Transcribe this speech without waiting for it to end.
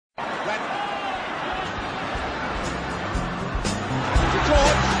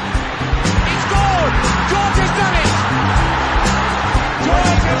George. He scored! George has done it!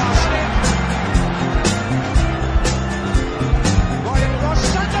 George has done it! Right across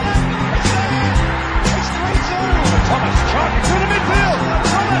Sunderland! It's there! It's 3-2! Thomas charging through the midfield!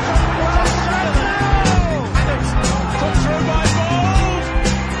 Thomas! Adams put through by Bold!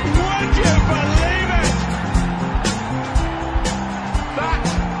 Would you believe it? That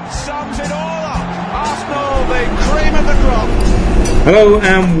sums it all up. Arsenal, the cream of the crop. Hello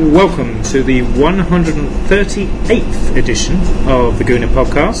and welcome to the 138th edition of the Gooner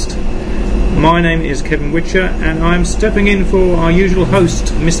podcast. My name is Kevin Whitcher and I'm stepping in for our usual host,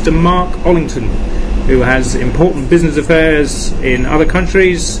 Mr. Mark Ollington, who has important business affairs in other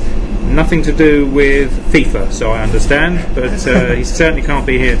countries, nothing to do with FIFA, so I understand, but he certainly can't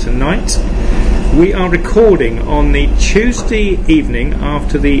be here tonight. We are recording on the Tuesday evening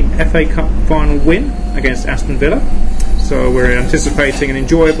after the FA Cup final win against Aston Villa. So we're anticipating an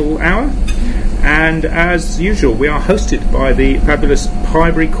enjoyable hour, and as usual we are hosted by the fabulous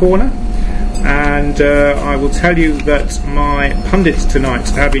Piebury Corner, and I will tell you that my pundits tonight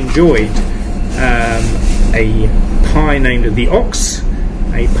have enjoyed a pie named The Ox,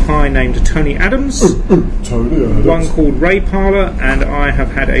 a pie named Tony Adams, one called Ray Parlour, and I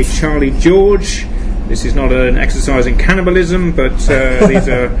have had a Charlie George. This is not an exercise in cannibalism, but these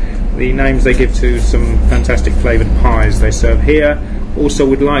are the names they give to some fantastic flavoured pies they serve here. Also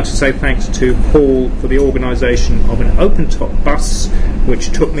would like to say thanks to Paul for the organisation of an open-top bus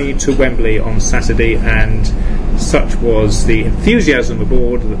which took me to Wembley on Saturday, and such was the enthusiasm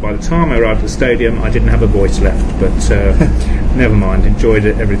aboard that by the time I arrived at the stadium I didn't have a voice left, but never mind, enjoyed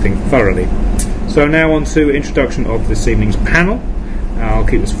everything thoroughly. So now on to introduction of this evening's panel. I'll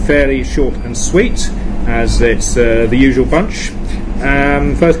keep this fairly short and sweet as it's the usual bunch.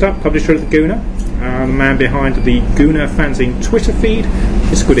 First up, publisher of the Gooner, the man behind the Gooner fanzine Twitter feed.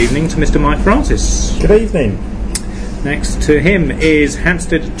 It's good evening to Mr. Mike Francis. Good evening. Next to him is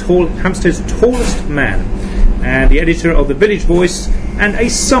Hampstead's tallest man and the editor of the Village Voice and a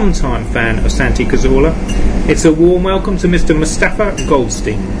sometime fan of Santi Cazorla. It's a warm welcome to Mr. Mustafa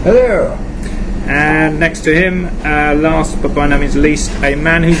Goldstein. Hello. And next to him, last but by no means least, a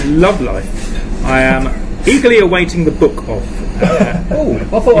man whose love life I am eagerly awaiting the book of. Oh,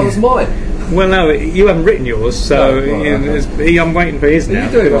 I thought that was mine. Well, no, you haven't written yours, so No, right, okay. I'm waiting for his now.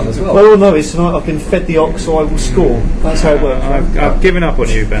 You're doing one as well. Well, no, it's tonight I've been fed the ox, so I will score. That's how it works. I've given up on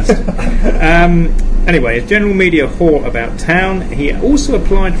you, Best. Anyway, a general media whore about town. He also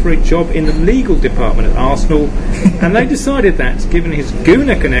applied for a job in the legal department at Arsenal, and they decided that, given his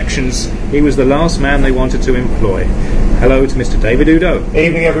Gooner connections, he was the last man they wanted to employ. Hello to Mr. David Oudot.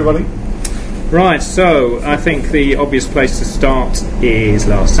 Evening, everybody. Right, so I think the obvious place to start is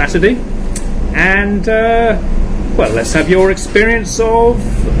last Saturday, and well, let's have your experience of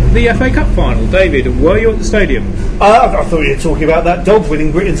the FA Cup final. David, were you at the stadium? I thought you were talking about that dog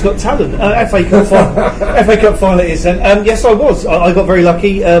winning Britain's Got Talent. FA Cup final. FA Cup final it is then. Yes, I was. I got very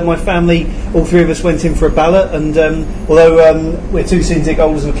lucky. My family, all three of us, went in for a ballot, and although we're two season ticket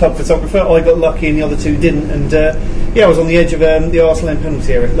holders and a club photographer, I got lucky and the other two didn't. And yeah, I was on the edge of the Arsenal end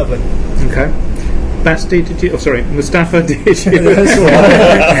penalty area. Lovely. Okay. Basti, did you? Oh, sorry, Mustafa, did you?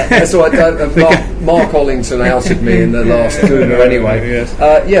 That's all right. Mark Ollington outed me in the last Gooner anyway. Yes.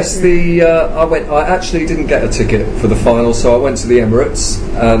 Yes, I went. I actually didn't get a ticket for the final, so I went to the Emirates,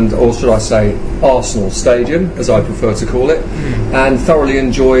 or should I say, Arsenal Stadium, as I prefer to call it, and thoroughly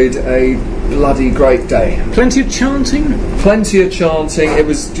enjoyed a bloody great day. Plenty of chanting. Plenty of chanting. It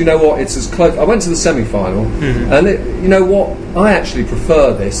was. Do you know what? It's as close. I went to the semi-final, and you know what? I actually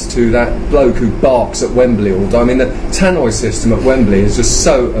prefer this to that bloke who barks at Wembley all the time. I mean, the tannoy system at Wembley is just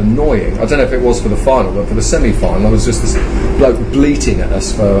so annoying. I don't know if it was for the final, but for the semi-final, there was just this bloke bleating at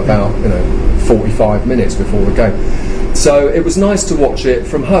us for about 45 minutes before the game. So it was nice to watch it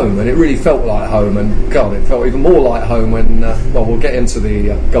from home, and it really felt like home. And God, it felt even more like home when well, we'll get into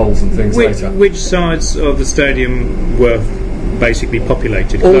the goals and things later. Which sides of the stadium were basically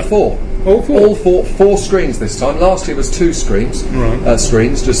populated? All four. All four? All four screens this time. Last year was two screens, right.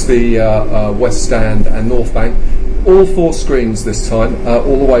 Screens, just the West Stand and North Bank. All four screens this time,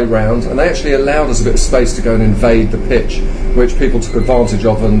 all the way round, and they actually allowed us a bit of space to go and invade the pitch, which people took advantage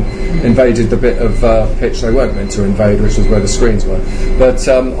of and invaded the bit of pitch they weren't meant to invade, which was where the screens were. But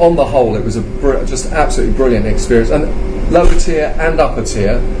on the whole, it was a just absolutely brilliant experience, and lower tier and upper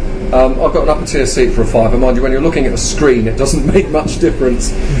tier. I've got an upper tier seat for a £5. Mind you, when you're looking at a screen, it doesn't make much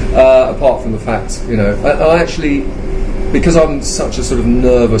difference, apart from the fact, I actually because I'm such a sort of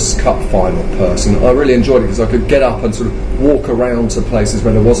nervous cup final person, I really enjoyed it because I could get up and sort of walk around to places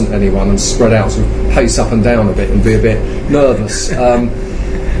where there wasn't anyone and spread out, sort of pace up and down a bit and be a bit nervous,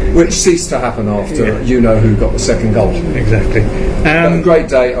 which ceased to happen after you know who got the second goal. Exactly. A great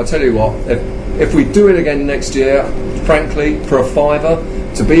day. I'll tell you what, if we do it again next year, frankly, for a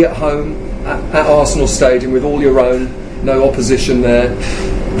 £5 to be at home at Arsenal Stadium with all your own, no opposition there,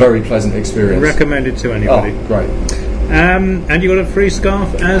 very pleasant experience. Recommended to anybody. Oh, great. And you got a free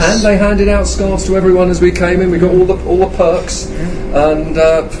scarf And they handed out scarves to everyone as we came in. We got all the perks and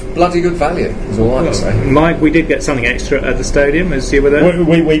bloody good value, is all I can say. Mike, we did get something extra at the stadium as you were there.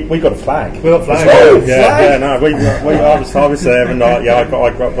 We got a flag. We got a flag. I was there, and I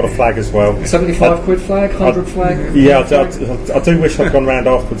got a flag as well. £75 flag, 100 flag. Yeah, I do wish I'd gone round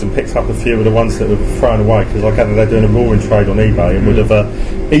afterwards and picked up a few of the ones that were thrown away, because I gather they're doing a roaring trade on eBay and would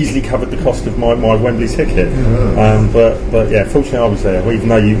have easily covered the cost of my Wembley ticket. But yeah, fortunately I was there, even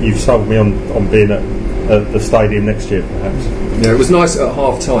though you've sold me on being at the stadium next year, perhaps. Yeah, it was nice at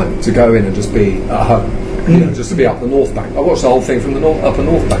half time to go in and just be at home, just to be up the North Bank. I watched the whole thing from the upper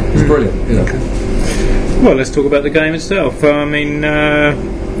North Bank. It was brilliant. Well, let's talk about the game itself. I mean,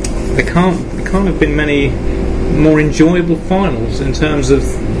 there can't have been many more enjoyable finals in terms of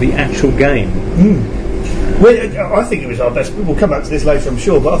the actual game. Well, I think it was our best. We'll come back to this later, I'm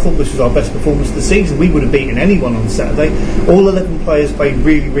sure, but I thought this was our best performance of the season. We would have beaten anyone on Saturday. All 11 players played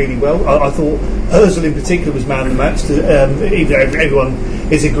really, really well. I thought Ozil in particular was man of the match. Even though everyone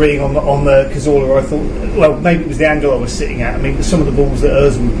is agreeing on the Cazorla, I thought, well, maybe it was the angle I was sitting at. I mean, some of the balls that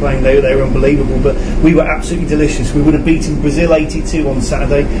Ozil was playing, they were unbelievable, but we were absolutely delicious. We would have beaten Brazil 82 on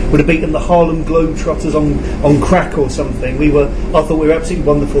Saturday. Would have beaten the Harlem Globetrotters on crack or something. I thought we were absolutely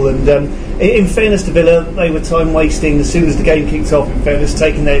wonderful. And in fairness to Villa, they were time wasting as soon as the game kicked off. In fairness,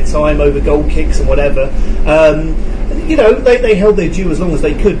 taking their time over goal kicks and whatever. They held their due as long as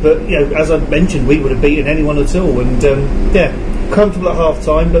they could. But as I mentioned, we would have beaten anyone at all. And comfortable at half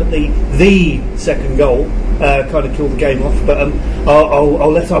time. But the second goal kind of killed the game off. But I'll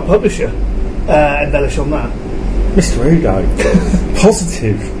let our publisher embellish on that. Mr. Oudot,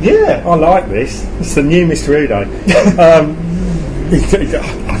 positive. Yeah, I like this. It's the new Mr. Oudot.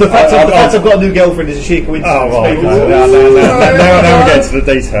 The fact I've got a new girlfriend is a sheer coincidence. Oh, right. Now we get to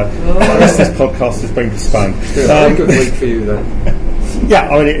the detail. I guess this podcast has been postponed. Very good week for you then. Yeah,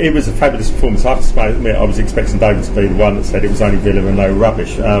 I mean, it was a fabulous performance. I have to admit, I was expecting David to be the one that said it was only Villa and no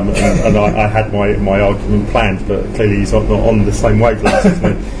rubbish, and I had my argument planned, but clearly he's not on the same wavelength as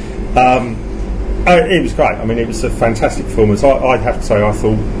me. It was great. I mean, it was a fantastic performance. I'd have to say, I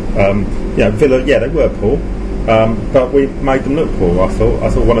thought, Villa, they were poor. But we made them look poor. I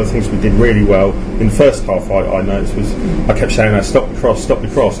thought one of the things we did really well in the first half, I noticed, was I kept saying, stop the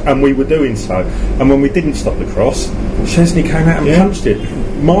cross, and we were doing so. And when we didn't stop the cross, Szczesny came out and punched it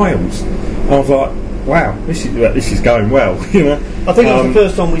miles. I was like, wow, this is going well. I think it was the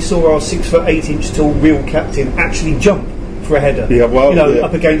first time we saw our 6'8" tall real captain actually jump for a header.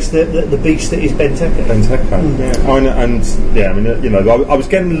 Up against the beast that is Benteke. I was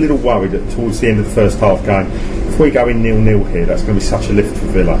getting a little worried towards the end of the first half, going, if we go in 0-0 here, that's going to be such a lift for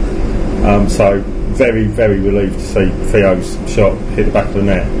Villa. So very, very relieved to see Theo's shot hit the back of the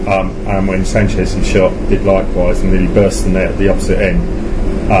net, and when Sanchez's shot did likewise and nearly burst the net at the opposite end.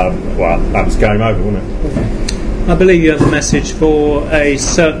 That was game over, wasn't it? I believe you have a message for a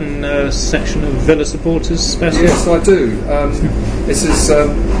certain section of Villa supporters, especially. Yes, I do. This is. I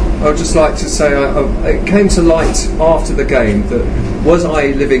would just like to say, it came to light after the game that was I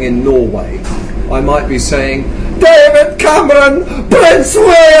living in Norway, I might be saying, David Cameron, Prince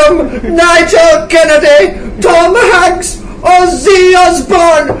William, Nigel Kennedy, Tom Hanks, Ozzy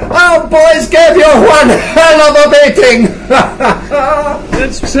Osbourne, our boys gave you one hell of a beating.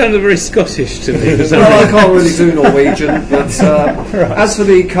 That sounded very Scottish to me. Well, I can't really do Norwegian, but as for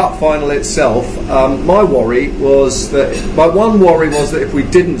the cup final itself, my one worry was that if we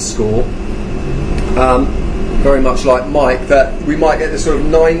didn't score, very much like Mike, that we might get this sort of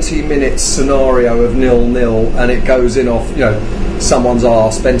 90-minute scenario of 0-0, and it goes in off someone's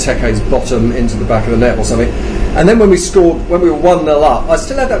arse, Benteke's bottom into the back of the net or something. And then when we were 1-0 up, I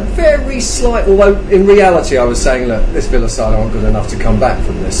still had that very slight, although in reality I was saying, look, this Villa side aren't good enough to come back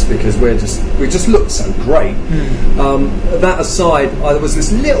from this because we just looked so great. That aside, there was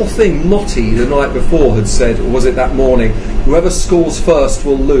this little thing Motti the night before had said, or was it that morning, whoever scores first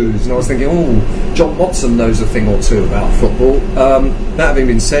will lose. And I was thinking, John Watson knows a thing or two about football. That having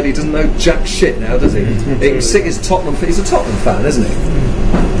been said, he doesn't know jack shit now, does he? He can stick his Tottenham. He's a Tottenham fan, isn't he?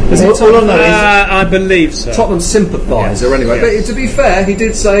 Is he All I know is I believe so. Tottenham sympathiser Yes, anyway. yes. But to be fair, he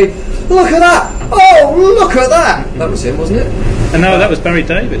did say, "Look at that! Oh, look at that!" That was him, wasn't it? And no, that was Barry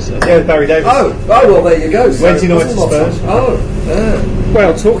Davis. yeah, Barry Davis. Oh, well, there you go. So Wednesday it night wasn't to Spurs. lost. Oh, yeah.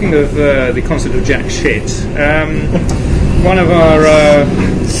 Well, talking of the concept of Jack shit, one of our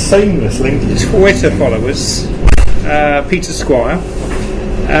Seamless linkage. Twitter followers, Peter Squire,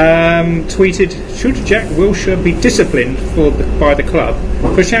 tweeted, "Should Jack Wilshere be disciplined by the club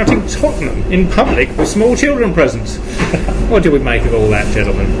for shouting Tottenham in public with small children present?" What do we make of all that,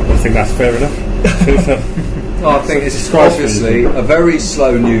 gentlemen? I think that's fair enough. I think it's obviously a very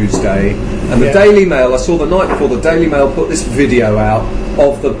slow news day, and the Daily Mail, I saw the night before, the Daily Mail put this video out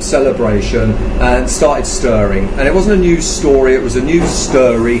of the celebration and started stirring, and it wasn't a news story, it was a news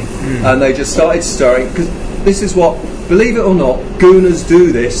stirry, and they just started stirring, because this is what, believe it or not, Gooners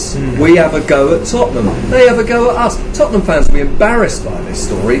do this. We have a go at Tottenham, they have a go at us. Tottenham fans will be embarrassed by this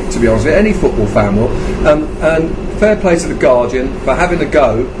story, to be honest with you, any football fan will, and fair play to the Guardian for having a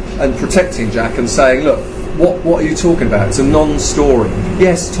go and protecting Jack and saying, look, what are you talking about? It's a non-story.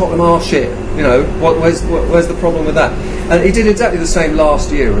 Yes, Tottenham are shit. You know, where's the problem with that? And he did exactly the same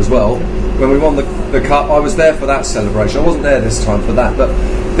last year as well. When we won the cup, I was there for that celebration. I wasn't there this time for that, but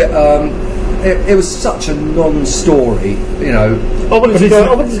it was such a non-story. You know, I wanted to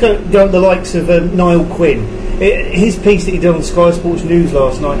go at the likes of Niall Quinn. His piece that he did on Sky Sports News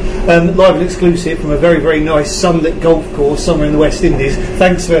last night, live and exclusive from a very, very nice sunlit golf course somewhere in the West Indies.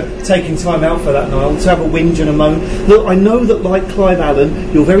 Thanks for taking time out for that, Niall, to have a whinge and a moan. Look, I know that, like Clive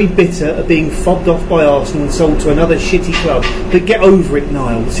Allen, you're very bitter at being fobbed off by Arsenal and sold to another shitty club, but get over it,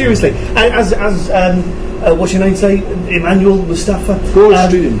 Niall. Seriously. As what's your name say? Emmanuel Mustafa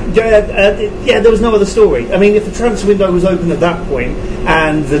Goldstein. There was no other story. I mean, if the transfer window was open at that point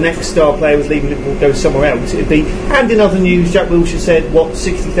and the next star player was leaving Liverpool to go somewhere else, it'd be. And in other news, Jack Wilshere said what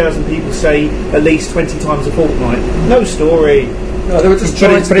 60,000 people say at least 20 times a fortnight. No story. No, they were just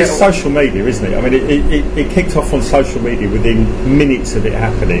trying to But it's social media, isn't it? I mean, it kicked off on social media within minutes of it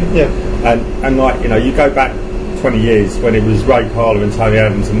happening. Yeah. And like, you know, you go back 20 years when it was Ray Parlour and Tony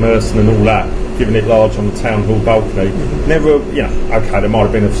Adams and Merson and all that, giving it large on the town hall balcony. Never, you know, okay, there might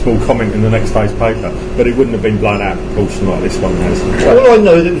have been a small comment in the next day's paper, but it wouldn't have been blown out of proportion like this one has. All I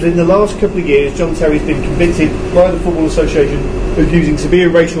know that was in the last couple of years, John Terry's been convicted by the Football Association of using severe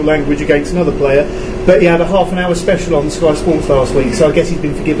racial language against another player, but he had a half an hour special on Sky Sports last week, so I guess he's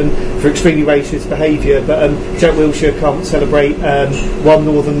been forgiven for extremely racist behaviour. But Jack Wilshere can't celebrate one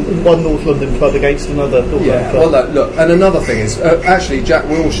North London club against another North London club. Well, look, and another thing is, actually, Jack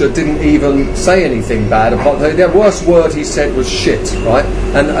Wilshere didn't even say anything bad about the worst word he said was shit, right?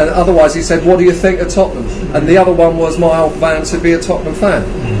 And otherwise he said, what do you think of Tottenham? And the other one was, my old man to be a Tottenham fan.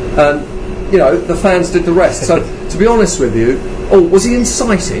 And you know, the fans did the rest. So, to be honest with you, was he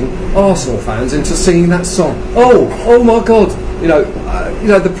inciting Arsenal fans into singing that song? Oh my God! You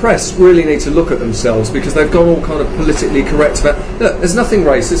know, the press really need to look at themselves, because they've gone all kind of politically correct about. Look, there's nothing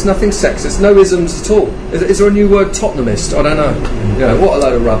racist, nothing sexist, no isms at all. Is there a new word, Tottenhamist? I don't know. You know, what a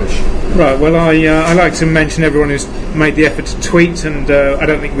load of rubbish. Right, well, I like to mention everyone who's made the effort to tweet, and I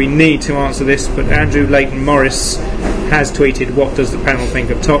don't think we need to answer this, but Andrew Leighton Morris has tweeted, what does the panel think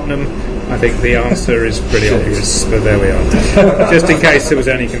of Tottenham? I think the answer is pretty obvious, but there we are. Just in case there was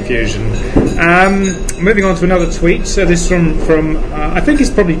any confusion. Moving on to another tweet. So this from I think it's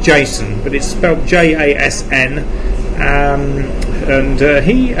probably Jason, but it's spelled Jasn. And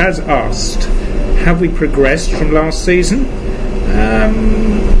he has asked, have we progressed from last season?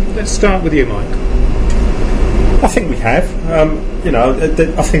 Let's start with you, Mike. I think we have. You know, I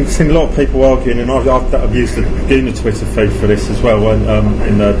think I've seen a lot of people arguing, and I've used the Gooner Twitter feed for this as well.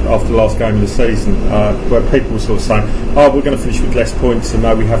 After the last game of the season, where people were sort of saying, "Oh, we're going to finish with less points, and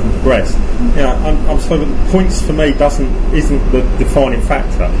no, we haven't progressed." You know, I'm sorry, but points for me isn't the defining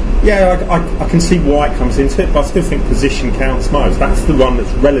factor. Yeah, I can see why it comes into it, but I still think position counts most. That's the one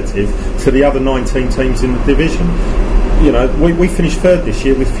that's relative to the other 19 teams in the division. You know, we finished third this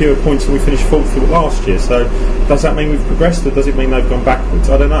year with fewer points than we finished fourth last year. So does that mean we've progressed, or does it mean they've gone backwards?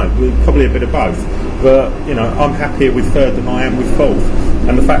 I don't know. Probably a bit of both. But you know, I'm happier with third than I am with fourth.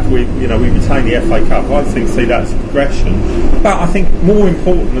 And the fact we retain the FA Cup, I see that as a progression. But I think more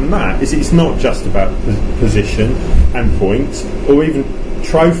important than that is it's not just about position and points, or even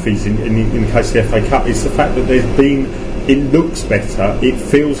trophies in the case of the FA Cup. It's the fact that there's been. It looks better, it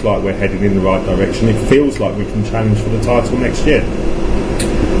feels like we're heading in the right direction, it feels like we can challenge for the title next year.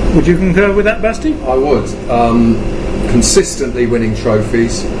 Would you concur with that, Basti? I would. Consistently winning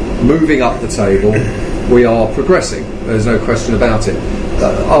trophies, moving up the table, we are progressing, there's no question about it.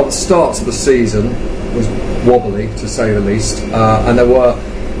 Our start to the season was wobbly, to say the least, and there were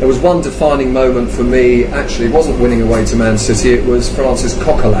there was one defining moment for me. Actually, it wasn't winning away to Man City. It was Francis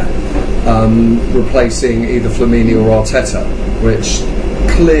Coquelin replacing either Flamini or Arteta, which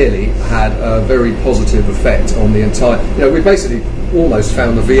clearly had a very positive effect on the entire. We basically almost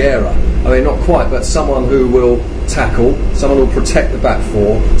found the Vieira. I mean, not quite, but someone who will tackle, someone who will protect the back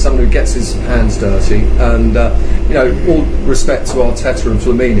four, someone who gets his hands dirty. And all respect to Arteta and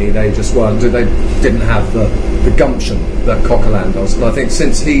Flamini, they just weren't. They didn't have the gumption that Coquelin does. And I think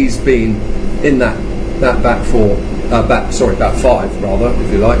since he's been in that back four, back five rather,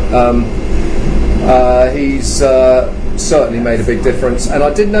 if you like, he's certainly made a big difference. And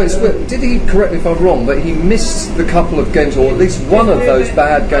I did notice, did he, correct me if I'm wrong, but he missed the couple of games, or at least one of those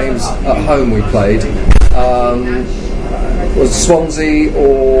bad games at home we played, was Swansea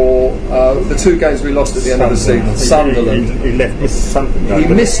or the two games we lost at the end of the season, Sunderland. He missed something. He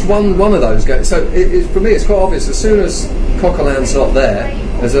missed one of those games. So for me, it's quite obvious. As soon as Coquelin's not there,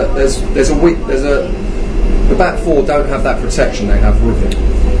 the back four don't have that protection they have with him.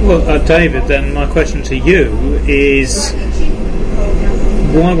 Well, David, then my question to you is,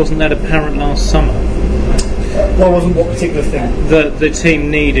 why wasn't that apparent last summer? Why wasn't what particular thing? The team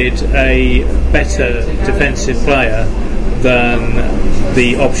needed a better defensive player than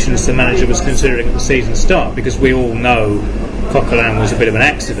the options the manager was considering at the season start, because we all know Coquelin was a bit of an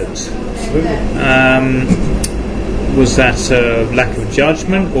accident. Was that a lack of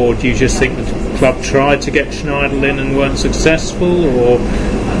judgment, or do you just think the club tried to get Schneidel in and weren't successful, or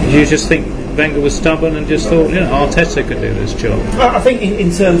do you just think Wenger was stubborn and just thought, Arteta could do this job? I think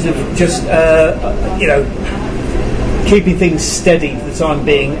in terms of just keeping things steady for the time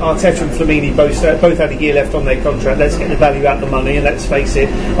being, Arteta and Flamini both had a year left on their contract. Let's get the value out of the money, and let's face it,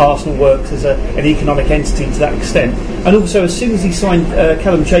 Arsenal works as an economic entity to that extent. And also, as soon as he signed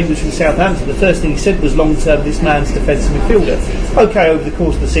Callum Chambers from Southampton, the first thing he said was, long term, this man's defensive midfielder. Okay, over the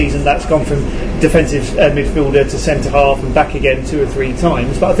course of the season, that's gone from defensive midfielder to centre half and back again 2 or 3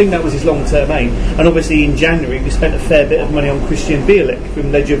 times, but I think that was his long term aim. And obviously in January we spent a fair bit of money on Christian Bielik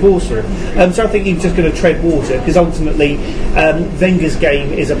from Legia Warsaw, so I think he was just going to tread water, because ultimately Wenger's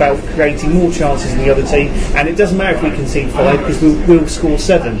game is about creating more chances than the other team, and it doesn't matter if we concede 5, because we'll score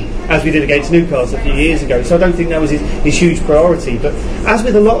 7, as we did against Newcastle a few years ago. So I don't think that was his huge priority. But as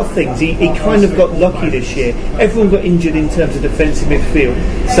with a lot of things, he kind of got lucky this year. Everyone got injured in terms of defensive midfield,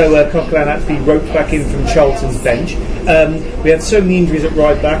 so Coquelin had to be roped back in from Charlton's bench. We had so many injuries at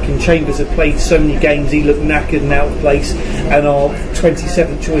right back, and Chambers had played so many games he looked knackered and out of place, and our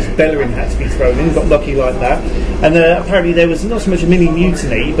 27th choice Bellerin had to be thrown in. Got lucky like that. And apparently there was not so much a mini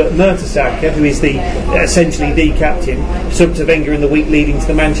mutiny, but Mertesacker, who is essentially the captain, spoke to Wenger in the week leading to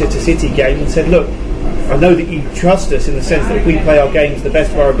the Manchester City game and said, look, I know that you trust us in the sense that if we play our games to the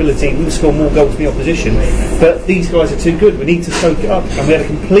best of our ability, we'll score more goals than the opposition, but these guys are too good, we need to soak it up. And we had a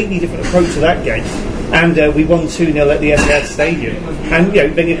completely different approach to that game, and we won 2-0 at the Etihad Stadium, and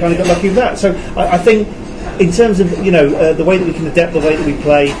Wenger kind of got lucky with that. So I think in terms of the way that we can adapt, the way that we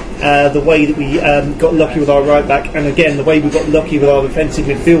play, the way that we got lucky with our right back, and again the way we got lucky with our defensive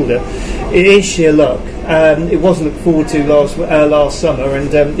midfielder, it is sheer luck. It wasn't looked forward to last summer,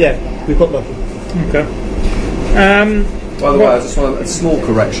 and we've got lucky. Okay. By the way, I just want a small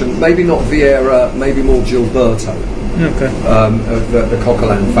correction. Maybe not Vieira, maybe more Gilberto. Okay. The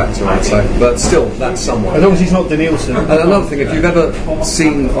Coquelin factor, I'd say, but still, that's someone. As long as he's not Danielson. And another thing, if you've ever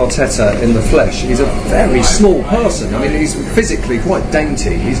seen Arteta in the flesh, he's a very small person. I mean, he's physically quite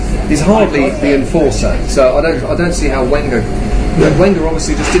dainty. He's hardly the enforcer. So I don't see how Wenger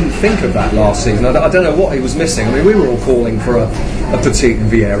obviously just didn't think of that last season. I don't know what he was missing. I mean, we were all calling for a petite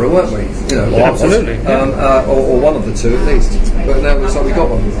Vieira, weren't we? Absolutely. Or one of the two at least. But now it looks like we got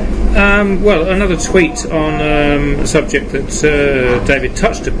one. Well, another tweet on a subject that David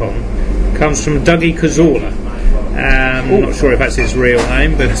touched upon comes from Dougie Cazorla. I'm not sure if that's his real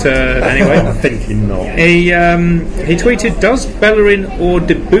name, but anyway. I think he's not. He tweeted, does Bellerin or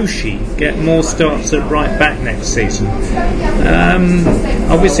Debuchy get more starts at right back next season?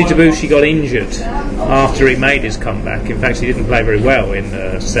 Obviously Debuchy got injured after he made his comeback. In fact, he didn't play very well in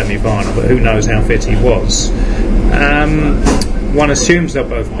the semi-final, but who knows how fit he was. One assumes they'll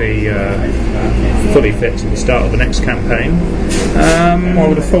both be fully fit to the start of the next campaign. I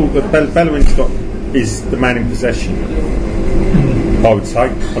would have thought that Bellerin's is the man in possession. I would say.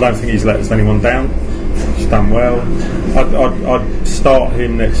 I don't think he's let anyone down. He's done well. I'd start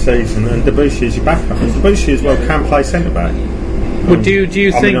him next season, and Debuchy is your backup. And Debuchy as well can play centre back. Well, do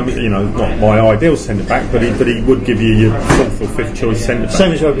you think? I mean, not my ideal centre back, but he would give you your 4th or 5th choice centre back.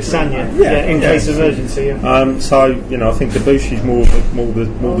 Same as well with Sanya, in case of emergency. Yeah. So I think Debuchy's more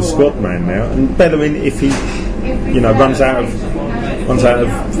the squad man now, and Bellerin, if he runs out of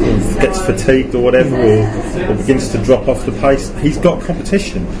gets fatigued or whatever, or begins to drop off the pace, he's got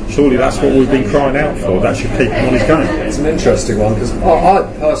competition. Surely that's what we've been crying out for. That should keep him on his game. It's an interesting one because I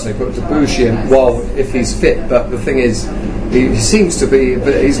personally put Debuchy in, well, if he's fit, but the thing is, he seems to be,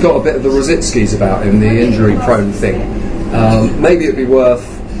 but he's got a bit of the Rosicki's about him, the injury-prone thing. Maybe it'd be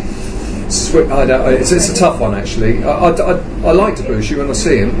worth. I don't. It's a tough one actually. I like Debuchy when I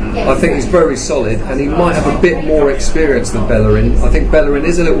see him. I think he's very solid, and he might have a bit more experience than Bellerin. I think Bellerin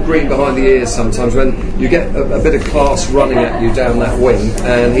is a little green behind the ears sometimes when you get a bit of class running at you down that wing,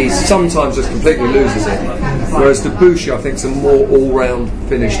 and he sometimes just completely loses it. Whereas Debuchy, I think, is a more all-round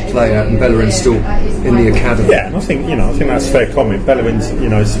finished player, and Bellerin's still in the academy. Yeah, and I think that's a fair comment. Bellerin's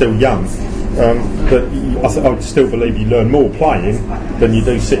still young. But I would still believe you learn more playing than you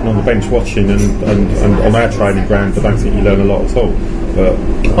do sitting on the bench watching, and on our training ground I don't think you learn a lot at all. But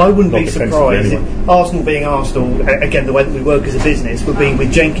I wouldn't be surprised if Arsenal being Arsenal, again the way that we work as a business, would be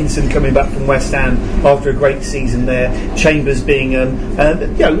with Jenkinson coming back from West Ham after a great season there, Chambers being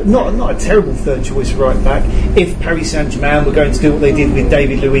not a terrible third choice right back. If Paris Saint-Germain were going to do what they did with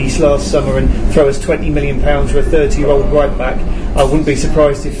David Luiz last summer and throw us £20 million for a 30-year-old right back, I wouldn't be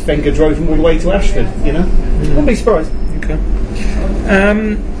surprised if Wenger drove him all the way to Ashford. Wouldn't be surprised. Okay.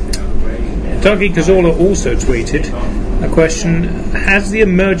 Dougie Cazorla also tweeted a question: has the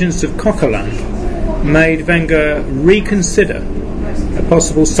emergence of Coquelin made Wenger reconsider a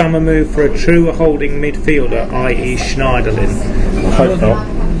possible summer move for a true holding midfielder, i.e. Schneiderlin? I hope not.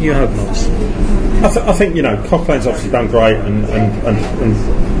 You hope not. I think Coquelin's obviously done great, and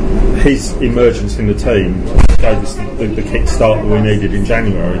his emergence in the team gave us the kick start that we needed in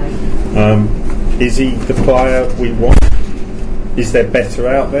January. Is he the player we want? Is there better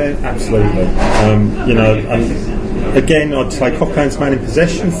out there? Absolutely. And again, I'd say Coquelin's man in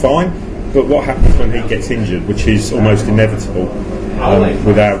possession, fine, but what happens when he gets injured, which is almost inevitable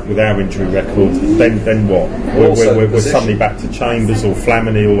with our injury record, then what? We're suddenly back to Chambers or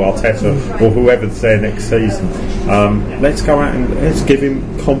Flamini or Arteta or whoever's there next season. Let's go out and let's give him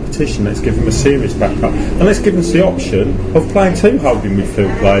competition, let's give him a serious backup, and let's give us the option of playing two holding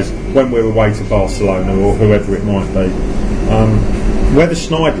midfield players when we're away to Barcelona or whoever it might be. Whether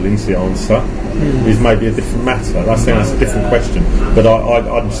Schneiderlin's the answer is maybe a different matter. I think that's a different question, but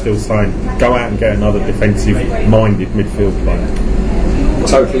I'm still saying go out and get another defensive-minded midfield player.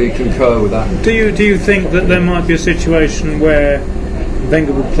 Totally concur with that. Do you think that there might be a situation where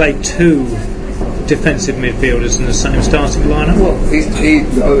Wenger will play two defensive midfielders in the same starting lineup? Well,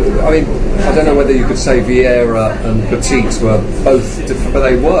 I don't know whether you could say Vieira and Petit were both different, but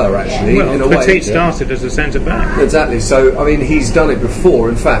they were actually in a way. Petit started as a centre back. Exactly. So he's done it before.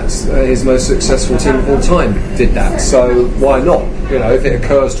 In fact, his most successful team of all time did that. So why not? If it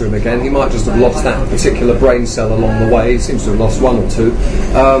occurs to him again, he might just have lost that particular brain cell along the way. He seems to have lost one or two,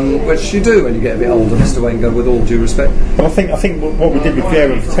 which you do when you get a bit older, Mr. Wenger. With all due respect. But I think what we did with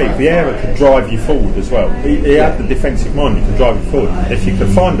Vieira and Petit, Vieira could drive you forward as well. He had the defensive mind; he could drive you forward. If you could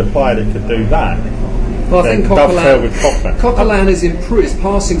find a player that could do that. Well, I think Coquelin is his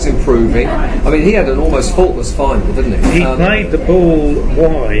passing's improving. He had an almost faultless final, didn't he? He played the ball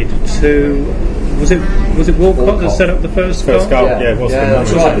wide to. Was it Walcott that set up the first goal? Yeah, it was.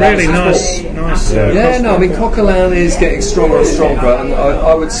 That's right. Really nice. Coquelin is getting stronger and stronger, and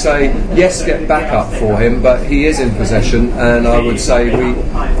I would say yes, get back up for him, but he is in possession, and I would say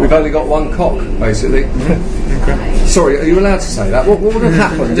we've only got one cock basically. Okay. Sorry, are you allowed to say that? What would have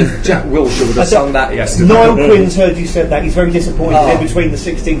happened if Jack Wilshere would have sung that yesterday? Niall Quinn's heard you said that. He's very disappointed in between the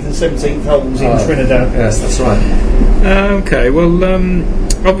 16th and 17th holes in Trinidad. Yes, that's right. Okay, well,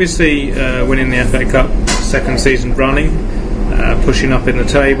 obviously winning the FA Cup second season running, pushing up in the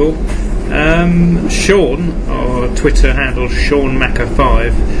table. Sean, our Twitter handle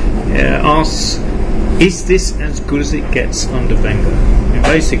SeanMacca5, asks, is this as good as it gets under Wenger?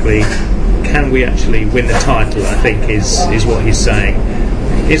 Basically, can we actually win the title, I think is what he's saying.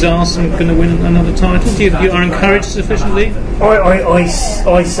 Is Arsenal going to win another title? Do you are encouraged sufficiently? I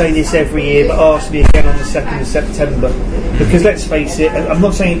say this every year, but ask me again on the 2nd of September. Because let's face it, I'm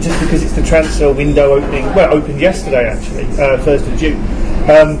not saying it just because it's the transfer window opening. Well, it opened yesterday actually, 1st of June.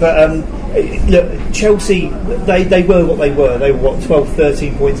 Look, Chelsea, they were what they were. They were 12,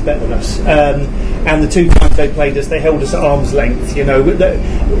 13 points better than us. And the two times they played us, they held us at arm's length.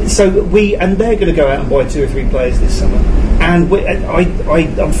 So and they're going to go out and buy 2 or 3 players this summer. And I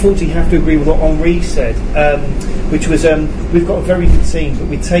unfortunately have to agree with what Henri said, which was we've got a very good team, but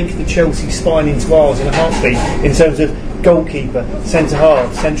we take the Chelsea spine into ours in a heartbeat in terms of goalkeeper, centre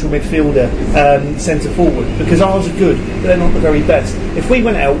half, central midfielder, centre forward, because ours are good, but they're not the very best. If we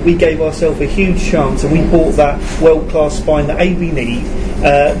went out, we gave ourselves a huge chance and we bought that world-class spine that A, we need,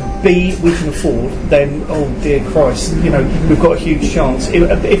 B, we can afford, then, oh dear Christ, we've got a huge chance.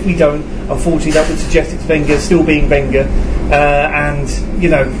 If we don't, unfortunately that would suggest it's Wenger still being Wenger, and you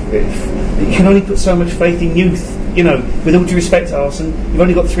can only put so much faith in youth. With all due respect to Arsene, you've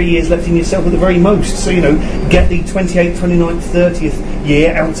only got 3 years left in yourself at the very most. So, get the 28th, 29th, 30th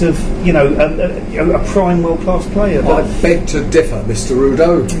year out of, a prime world-class player. But I beg to differ, Mr.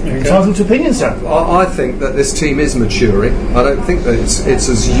 Oudot. Entitled to opinion, sir. I think that this team is maturing. I don't think that it's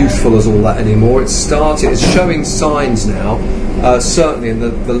as youthful as all that anymore. It's showing signs now, certainly in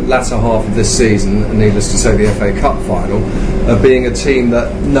the latter half of this season, and needless to say the FA Cup final, of being a team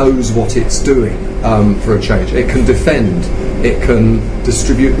that knows what it's doing. For a change, it can defend, it can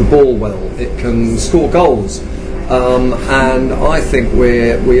distribute the ball well, it can score goals, and I think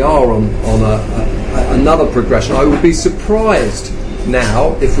we are on another progression. I would be surprised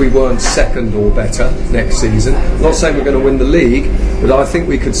now if we weren't second or better next season. I'm not saying we're going to win the league, but I think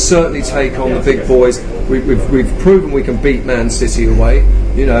we could certainly take on the big boys. We've proven we can beat Man City away.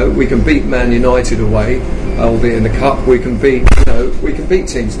 We can beat Man United away, albeit in the cup. We can beat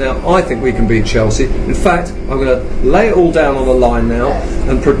teams. Now, I think we can beat Chelsea. In fact, I'm going to lay it all down on the line now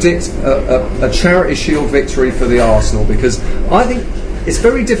and predict a Charity Shield victory for the Arsenal, because I think it's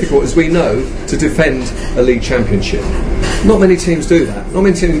very difficult, as we know, to defend a league championship. Not many teams do that. Not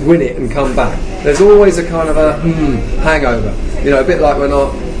many teams win it and come back. There's always a kind of a hangover. A bit like when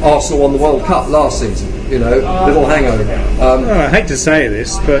Arsenal won the World Cup last season. Little hangover. I hate to say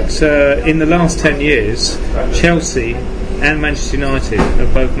this, but in the last 10 years, Chelsea and Manchester United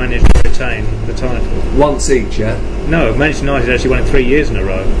have both managed to retain the title. Once each, yeah? No, Manchester United actually won it 3 years in a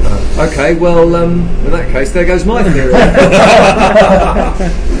row. Okay, well, in that case, there goes my theory.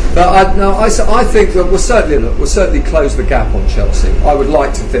 But I think that we'll certainly close the gap on Chelsea. I would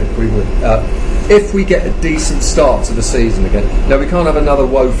like to think we would. If we get a decent start to the season again. Now, we can't have another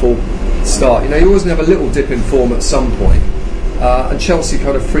woeful start. You always have a little dip in form at some point. And Chelsea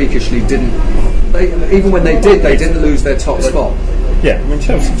kind of freakishly didn't. Even when they didn't lose their top spot. Yeah, I mean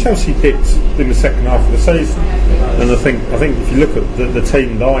Chelsea picked in the second half of the season, and I think if you look at the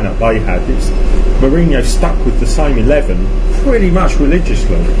team lineup they had, it's Mourinho stuck with the same 11 pretty much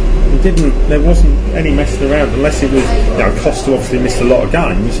religiously. There wasn't any messing around, unless it was Costa obviously missed a lot of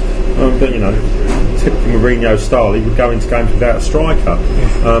games, but typical Mourinho style, he would go into games without a striker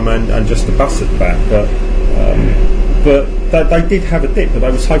and just a bus at the back. But they did have a dip, but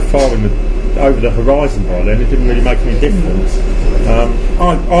they were so far over the horizon by then, it didn't really make any difference.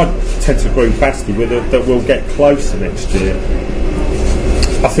 I tend to agree with Basti that we'll get closer next year.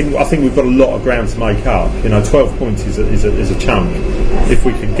 I think we've got a lot of ground to make up. 12 points is a chunk. If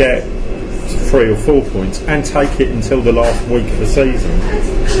we could get 3 or 4 points and take it until the last week of the season,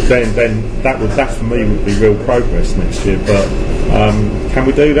 then that for me would be real progress next year. But can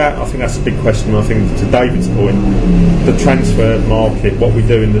we do that? I think that's a big question. I think, to David's point, the transfer market, what we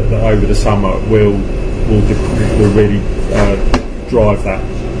do over the summer will really drive that.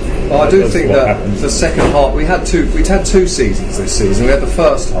 Well, I do think that the second half, we'd had two seasons this season. We had the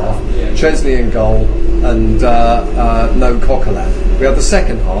first half, Chesney in goal and no Coquelin. We had the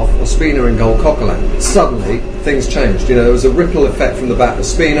second half, Ospina in goal, Coquelin. Suddenly things changed. There was a ripple effect from the back.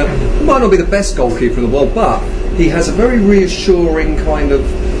 Ospina, who might not be the best goalkeeper in the world, but he has a very reassuring kind of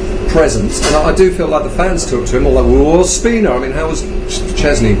presence, and I do feel like the fans took to him. Although Ospina, I mean, how was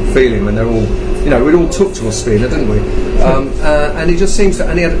Chesney feeling when they're all, we'd all took to Ospina, didn't we? And he just seems to,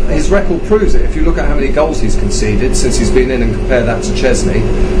 and his record proves it. If you look at how many goals he's conceded since he's been in and compare that to Chesney,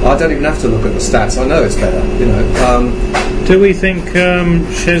 I don't even have to look at the stats. I know it's better. Do we think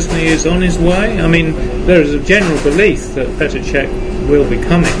Chesney is on his way? I mean, there is a general belief that Petr Cech will be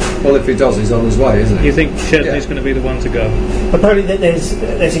coming. Well, if he does, he's on his way, isn't he? You think Chesney's going to be the one to go? Apparently, there's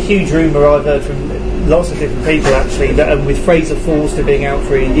a huge rumour I've heard from lots of different people actually that with Fraser Forster being out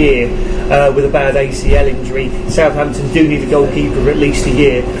for a year with a bad ACL injury, Southampton do need a goalkeeper for at least a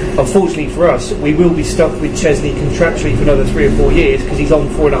year. Unfortunately for us, we will be stuck with Chesney contractually for another 3 or 4 years because he's on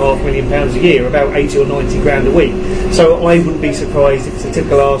 £4.5 million a year, about 80 or 90 grand a week. So I wouldn't be surprised if it's a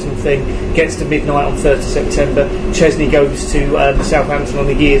typical Arsenal thing, gets to midnight on 3rd of September, Chesney goes to Southampton on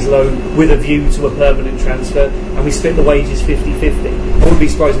a year's loan with a view to a permanent transfer, and we split the wages 50-50. I wouldn't be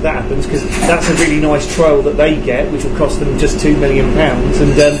surprised if that happens, because that's a really nice trial that they get, which will cost them just £2 million.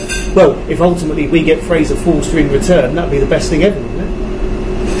 And if ultimately we get Fraser Forster in return, that'd be the best thing ever, wouldn't it?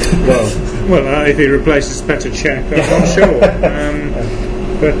 Well, if he replaces Petr Cech, I'm not sure.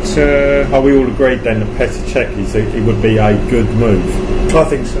 But are we all agreed then that Petr Cech he would be a good move? I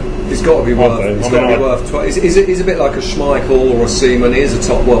think so. He's got to be worth. He's got to be worth 12. He's a bit like a Schmeichel or a Seaman. He is a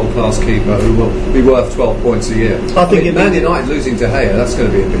top world-class keeper who will be worth 12 points a year. I think Man United losing De Gea, that's going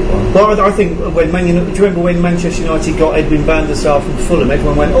to be a big one. Well, I think when do you remember when Manchester United got Edwin van der Sar from Fulham?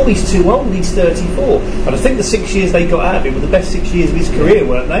 Everyone went, "Oh, he's too old. He's 34." And I think the 6 years they got out of him were the best 6 years of his career,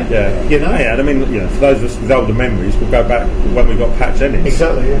 weren't they? Yeah, you know. Yeah, I mean, for those of us with older memories, we'll go back when we got Pat Jennings.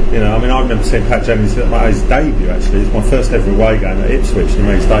 Exactly. Yeah. I mean, I remember seeing Pat Jennings at his debut. Actually, it was my first ever away game at Ipswich. He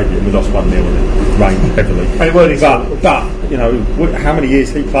made his debut, and we lost 1-0, and it rained heavily. But how many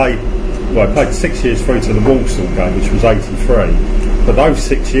years he played? Well, he played 6 years through to the Walsall game, which was '83. But those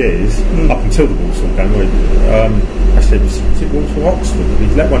 6 years, up until the Walsall game, actually was it Walsall Oxford? He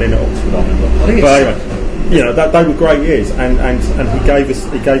let one in at Oxford, I remember. But anyway, they were great years, and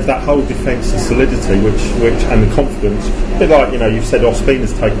he gave that whole defence the solidity, which and the confidence. A bit like you said,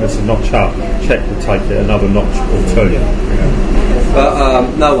 Ospina's taken us a notch up. Cech would take it another notch or two.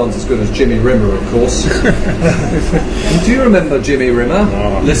 But no one's as good as Jimmy Rimmer, of course. Do you remember Jimmy Rimmer,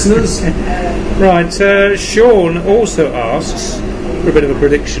 listeners? Right, Sean also asks for a bit of a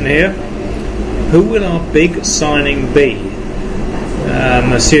prediction here. Who will our big signing be?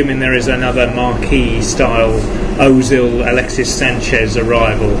 Assuming there is another marquee style Ozil, Alexis Sanchez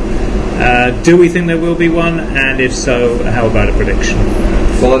arrival. Do we think there will be one? And if so, how about a prediction?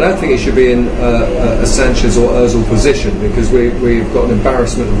 Well, I don't think it should be in a Sanchez or Ozil position, because we've got an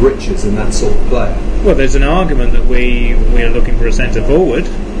embarrassment of riches in that sort of player. Well, there's an argument that we are looking for a centre forward.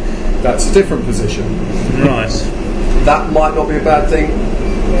 That's a different position. Right. That might not be a bad thing.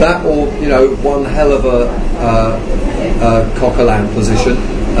 That, or one hell of a Coquelin position.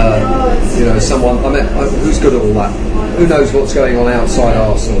 Someone. I mean, who's good at all that? Who knows what's going on outside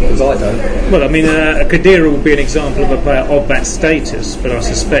Arsenal? Because I don't. Well, I mean, Khedira will be an example of a player of that status, but I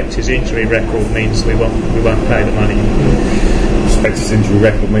suspect his injury record means we won't pay the money. I suspect his injury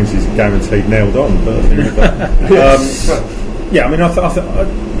record means he's guaranteed nailed on. Yeah, I mean,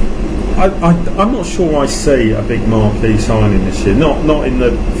 I'm not sure I see a big marquee signing this year. Not in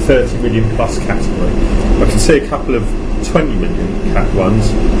the 30 million plus category. I can see a couple of 20 million cat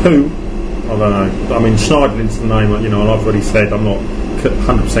ones. Who? I don't know. I mean, Schneiderlin's the name, and I've already said I'm not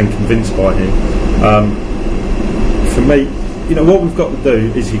 100% convinced by him. For me, what we've got to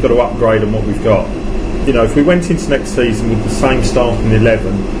do is you've got to upgrade on what we've got. If we went into next season with the same starting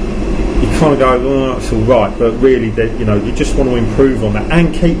 11, you kind of go, oh, that's all right, but really, you just want to improve on that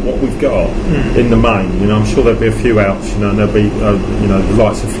and keep what we've got in the main. I'm sure there'll be a few outs. And there'll be, the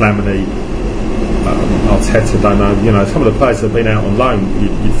likes of Flamini, Arteta. Don't know. Some of the players that have been out on loan,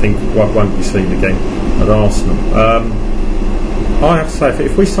 you think won't be seen again at Arsenal. I have to say,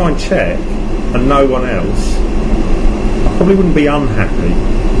 if we sign Cech and no one else, I probably wouldn't be unhappy.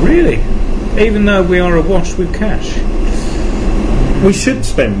 Really? Even though we are awash with cash? We should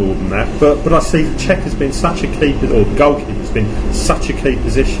spend more than that, but I see Cech has been such a key, or the goalkeeper has been such a key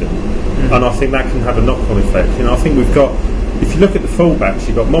position, and I think that can have a knock-on effect. I think we've got, if you look at the full-backs,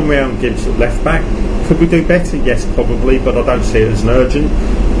 you've got Monreal and Gibbs at left-back. Could we do better? Yes, probably, but I don't see it as an urgent.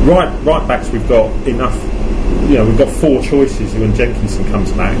 Right-backs, we've got enough, we've got four choices when Jenkinson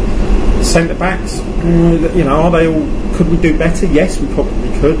comes back. Centre-backs, are they all, could we do better? Yes, we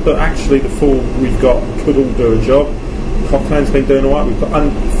probably could, but actually the four we've got could all do a job. Coquelin's been doing all right. We've got,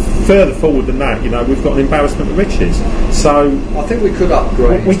 and further forward than that, we've got an embarrassment of riches. So I think we could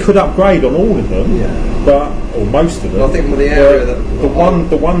upgrade. We could upgrade on all of them, or most of them. I think the area the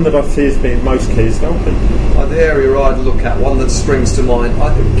one that I see as being most key is goalkeeping. The area I'd look at, one that springs to mind.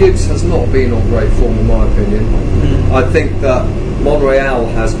 I think Gibbs has not been on great form, in my opinion. I think that Monreal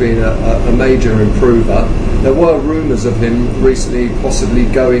has been a major improver. There were rumours of him recently possibly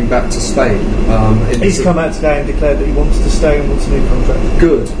going back to Spain. He's come out today and declared that he wants to stay and wants a new contract.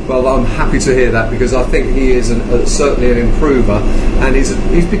 Good. Well, I'm happy to hear that, because I think he is certainly an improver, and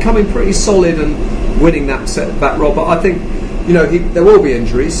he's becoming pretty solid and winning that role. But I think there will be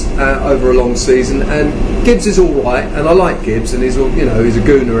injuries over a long season, and Gibbs is all right, and I like Gibbs, and he's a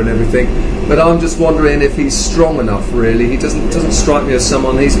Gooner and everything. But I'm just wondering if he's strong enough. Really, he doesn't strike me as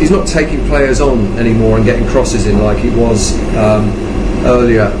someone. He's not taking players on anymore and getting crosses in like he was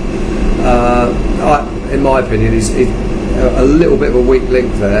earlier. In my opinion, he's a little bit of a weak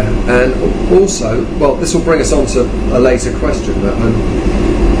link there. And also, well, this will bring us on to a later question.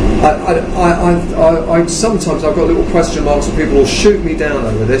 I sometimes I've got little question marks and people will shoot me down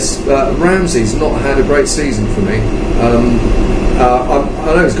over this. Ramsey's not had a great season for me.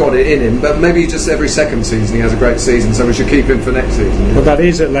 I know he's got it in him, but maybe just every second season he has a great season, so we should keep him for next season. Well, that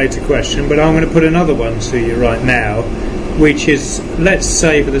is a later question, but I'm going to put another one to you right now. which is, let's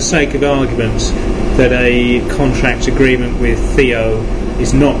say for the sake of argument, that a contract agreement with Theo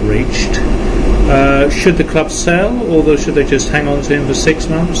is not reached. Should the club sell, or should they just hang on to him for 6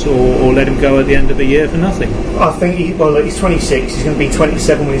 months, or let him go at the end of the year for nothing? I think he's 26. He's going to be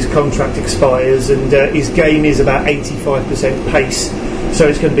 27 when his contract expires, and his game is about 85% pace. So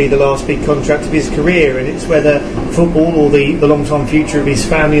it's going to be the last big contract of his career, and it's whether football or the long-time future of his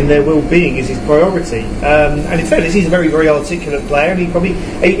family and their well-being is his priority. And in fairness, he's a very, very articulate player, and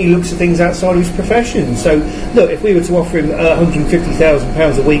he looks at things outside of his profession. So, look, if we were to offer him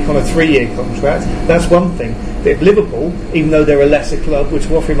 £150,000 a week on a 3-year contract, that's one thing. But if Liverpool, even though they're a lesser club, were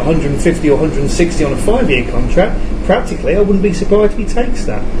to offer him 150 or 160 on a 5-year contract, practically, I wouldn't be surprised if he takes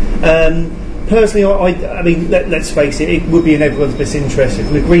that. Personally, I mean, let's face it, it would be in everyone's best interest. If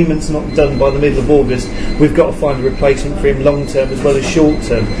an agreement's not done by the middle of August, we've got to find a replacement for him long term as well as short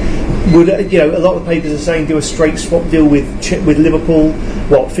term. Would a lot of the papers are saying do a straight swap deal with Liverpool?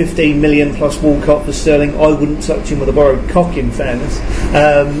 15 million plus Walcott for Sterling? I wouldn't touch him with a borrowed cock, in fairness,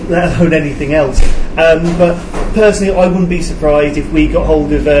 let alone anything else. But personally, I wouldn't be surprised if we got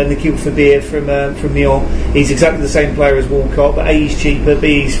hold of Nikhil Fabir from Lyon. He's exactly the same player as Walcott, but A, he's cheaper,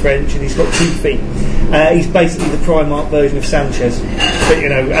 B, he's French, and he's got 2 feet. He's basically the Primark version of Sanchez. But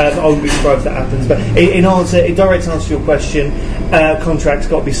I wouldn't be surprised if that happens. But in direct answer to your question, contract's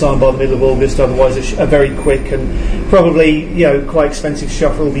got to be signed by the middle of August. Otherwise, a very quick and probably quite expensive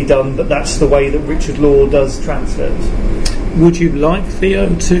shuffle will be done. But that's the way that Richard Law does transfers. Would you like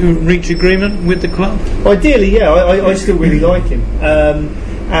Theo to reach agreement with the club? Ideally, yeah. I still really like him.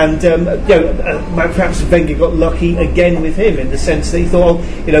 Perhaps Wenger got lucky again with him in the sense that he thought,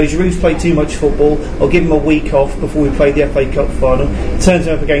 Giroud's played too much football, I'll give him a week off before we play the FA Cup final. Turns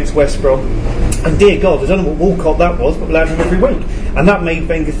him up against West Brom, and dear God, I don't know what Walcott that was, but we'll have him every week. And that made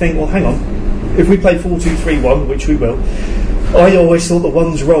Wenger think, well, hang on, if we play 4-2-3-1, which we will, I always thought the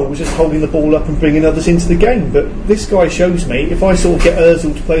one's role was just holding the ball up and bringing others into the game, but this guy shows me if I sort of get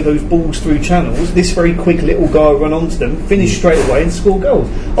Ozil to play those balls through channels, this very quick little guy will run onto them, finish straight away and score goals.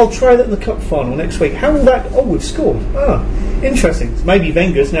 I'll try that in the cup final next week. How will that... Oh, we've scored. Interesting. Maybe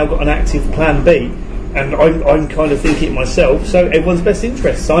Wenger's now got an active plan B, and I'm kind of thinking it myself, so everyone's best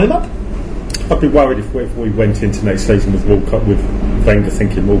interest. Sign him up. I'd be worried if we went into next season with Wenger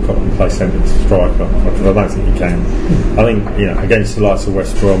thinking Walcott can play centre striker, because I don't think he can. I think against the likes of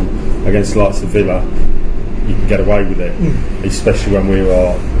West Brom, against the likes of Villa, you can get away with it, especially when we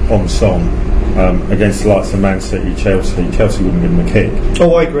are on song. Against the likes of Man City, Chelsea wouldn't give him a kick.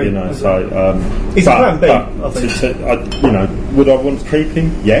 Oh, I agree. He's a plan B. Would I want to keep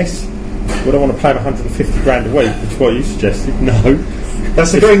him? Yes. Would I want to pay him 150 grand a week, which is what you suggested? No.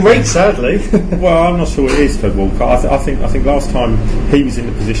 That's the going rate, sadly. Well, I'm not sure it is for Walcott. I think last time he was in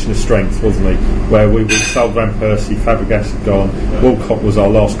the position of strength, wasn't he? Where we sold Van Persie, Fabregas had gone. Walcott was our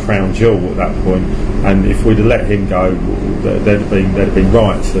last crown jewel at that point, and if we'd have let him go, there'd have been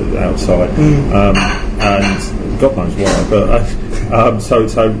riots outside, and God knows why. But so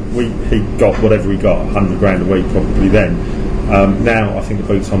he got whatever he got, 100 grand a week probably then. Now I think the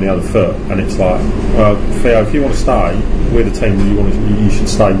boot's on the other foot, and it's like, well, Theo, if you want to stay with a team that you should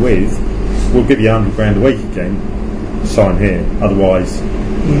stay with, we'll give you 100 grand a week again. Sign here, otherwise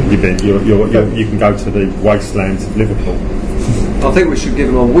you can go to the wastelands of Liverpool. I think we should give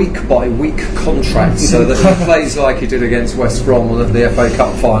him a week-by-week contract so that he plays like he did against West Brom at the FA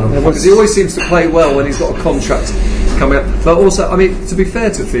Cup final, because he always seems to play well when he's got a contract coming up. But also, I mean, to be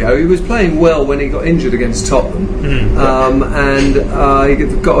fair to Theo, he was playing well when he got injured against Tottenham, and he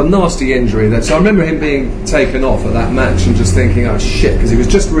got a nasty injury then. So I remember him being taken off at that match and just thinking, oh shit, because he was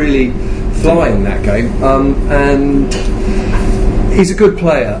just really flying that game. And he's a good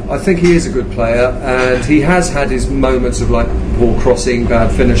player. I think he is a good player, and he has had his moments of like ball crossing,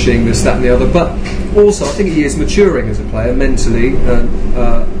 bad finishing, this, that and the other, but also I think he is maturing as a player mentally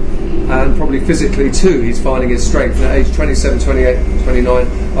and probably physically too. He's finding his strength at age 27, 28, 29.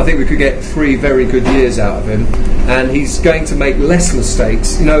 I think we could get 3 very good years out of him, and he's going to make less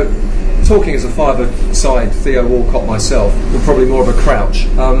mistakes. Talking as a five-a-side Theo Walcott myself, we're probably more of a crouch.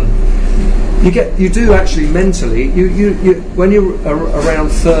 You do actually mentally. You when you're around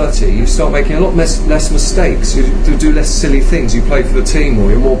 30, you start making a lot less mistakes. You do less silly things. You play for the team more.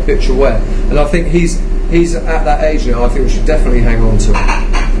 You're more pitch aware. And I think he's at that age now. I think we should definitely hang on to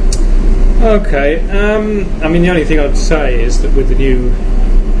him. Okay. I mean, the only thing I'd say is that with the new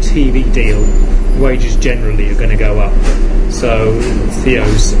TV deal, wages generally are going to go up. So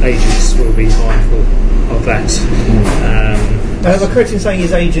Theo's agents will be mindful of that. Am I correct in saying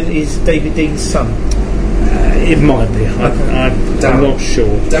his agent is David Dean's son? It might be. I'm not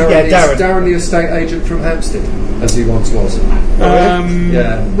sure. Darren, the estate agent from Hampstead. as he once was.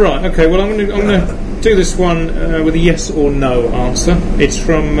 Yeah. Right. Okay. Well, I'm going to do this one with a yes or no answer. It's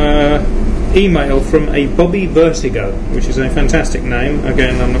from email from a Bobby Vertigo, which is a fantastic name.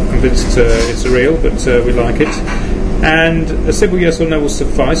 Again, I'm not convinced it's real, but we like it. And a simple yes or no will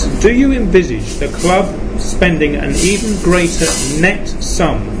suffice. Do you envisage the club spending an even greater net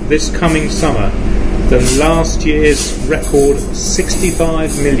sum this coming summer than last year's record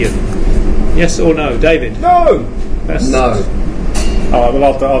 65 million? Yes or no, David? No. No. Well,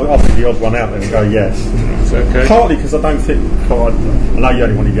 I'll pick the odd one out then and go yes. It's okay. Partly because I don't think. I know you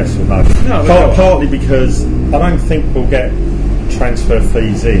only wanted yes or no. Partly because I don't think we'll get transfer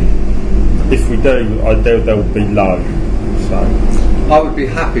fees in. If we do, they'll be low. So I would be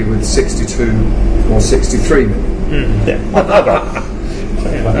happy with 62 or 63 million. Yeah.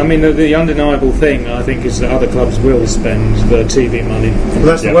 I mean, the undeniable thing, I think, is that other clubs will spend the TV money.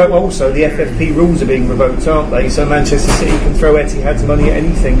 Well, that's also the FFP rules are being revoked, aren't they? So Manchester City can throw Etihad's money at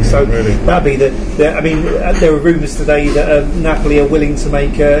anything. So that'd be I mean, there are rumours today that Napoli are willing to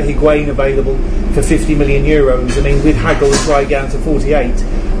make Higuain available for 50 million euros. I mean, with Hagel right down to 48.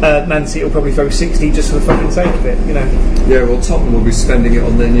 Man City will probably throw 60 just for the fucking sake of it, you know. Yeah, well, Tottenham will be spending it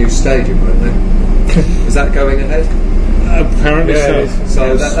on their new stadium, won't they? Is that going ahead? Apparently so.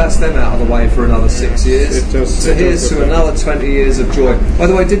 So that's them out of the way for another 6 years. So here's to another 20 years of joy. By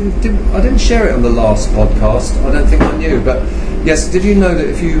the way, I didn't share it on the last podcast. I don't think I knew, but yes, did you know that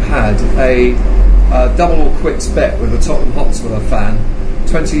if you had a double or quits bet with a Tottenham Hotspur fan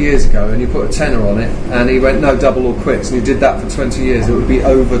 20 years ago and you put a tenner on it and he went no double or quits and you did that for 20 years, it would be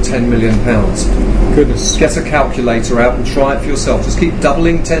over £10 million. Goodness. Get a calculator out and try it for yourself. Just keep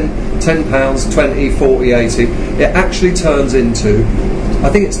doubling £10, 20, 40, 80. It actually turns into, I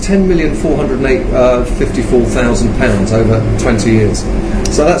think it's £10,454,000 over 20 years.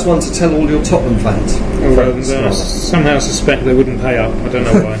 So that's one to tell all your Tottenham fans. I somehow suspect they wouldn't pay up. I don't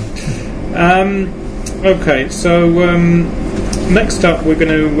know why. Okay, so next up we're going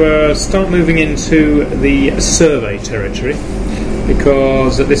to start moving into the survey territory,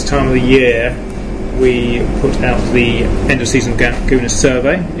 because at this time of the year we put out the end of season Gooner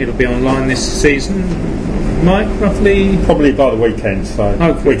survey. It'll be online this season, Mike, roughly? Probably by the weekend, so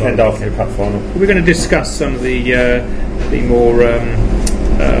weekend after the cup final. We're going to discuss some of the more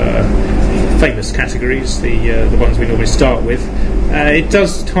famous categories, the ones we normally start with. It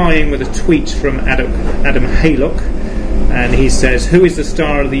does tie in with a tweet from Adam Haylock, and he says, who is the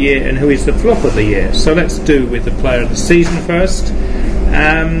star of the year and who is the flop of the year? So let's do with the player of the season first.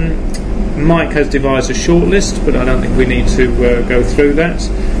 Mike has devised a short list, but I don't think we need to go through that.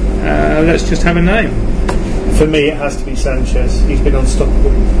 Let's just have a name. For me, it has to be Sanchez. He's been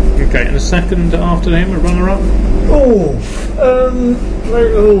unstoppable. Okay, and a second after him, a runner-up?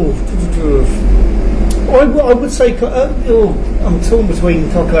 I would say I'm torn between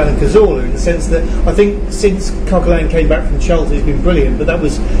Coquelin and Cazorla, in the sense that I think since Coquelin came back from Chelsea he's been brilliant, but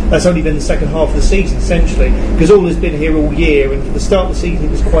that's only been the second half of the season essentially. Cazorla's been here all year, and for the start of the season he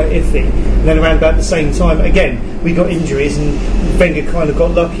was quite iffy, and then around about the same time again we got injuries and Wenger kind of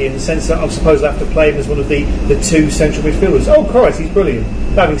got lucky in the sense that I suppose I have to play him as one of the two central midfielders. Oh Christ, he's brilliant.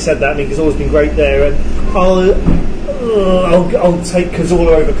 Having said that, I mean Cazorla's been great there, and I'll take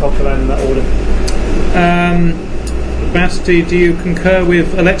Cazorla over Coquelin in that order. Basti, do you concur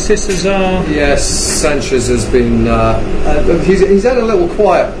with Alexis as our... Yes, Sanchez has been... he's had a little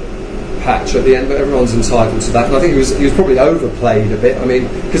quiet patch at the end, but everyone's entitled to that, and I think he was probably overplayed a bit. I mean,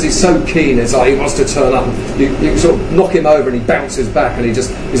 because he's so keen, it's like he wants to turn up, you sort of knock him over and he bounces back, and he's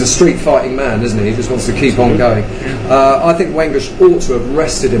a street fighting man, isn't he? He just wants to keep on going. I think Wenger ought to have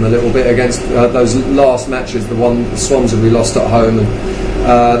rested him a little bit against those last matches, the Swansea we lost at home,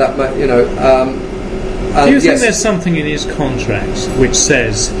 and do you think there's something in his contract which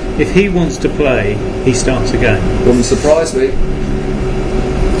says if he wants to play, he starts again? Wouldn't surprise me.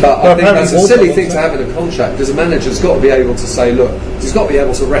 But I think that's a silly thing to have in a contract, because a manager's got to be able to say, look, he's got to be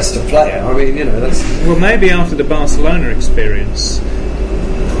able to rest a player. I mean, that's... Well, maybe after the Barcelona experience,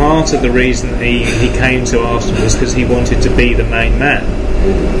 part of the reason he came to Arsenal was because he wanted to be the main man.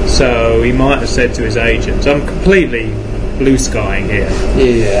 So he might have said to his agent, I'm completely blue skying here.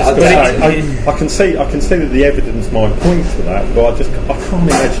 Yeah, I can see that the evidence might point to that, but I can't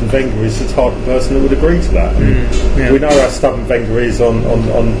imagine Wenger is the type of person who would agree to that. We know how stubborn Wenger is on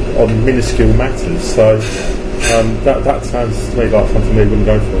minuscule matters, so that sounds to me like something we wouldn't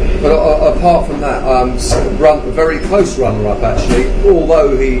go for. But apart from that, a very close runner-up actually,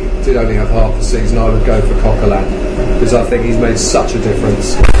 although he did only have half the season, I would go for Coquelin, because I think he's made such a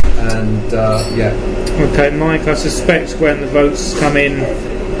difference. And Okay, Mike, I suspect when the votes come in,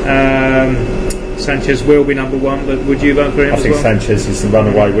 Sanchez will be number one, but would you vote for him I as think well? Sanchez is the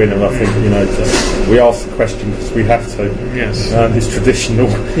runaway winner. I think we ask the question because we have to. Yes. It's traditional.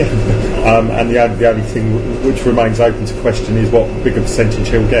 And the only thing which remains open to question is what bigger percentage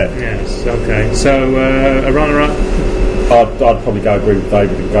he'll get. Yes. Okay. So a runner-up. I'd probably agree with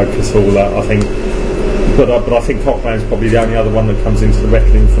David and go Cazorla. I think, but I think Cockburn's probably the only other one that comes into the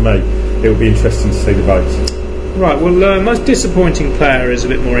reckoning for me. It will be interesting to see the votes. Right, well, most disappointing player is a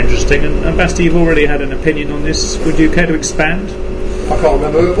bit more interesting, and Basti, you've already had an opinion on this. Would you care to expand? I can't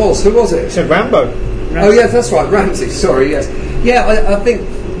remember who it was. Who was it? It's Rambo. Oh, yeah, that's right, Ramsey. Sorry, yes. Yeah, I think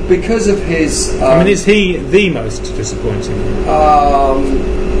because of his... is he the most disappointing?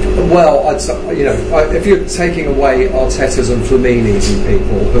 Well, I'd say, if you're taking away Artetas and Flaminis and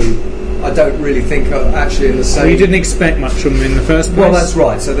people who I don't really think are actually in the same... Well, you didn't expect much from them in the first place? Well, that's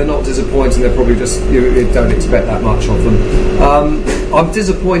right, so they're not disappointing, they're probably just... You don't expect that much of them. I'm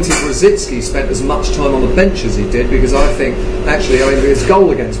disappointed Rosicky spent as much time on the bench as he did, because I think, actually, his goal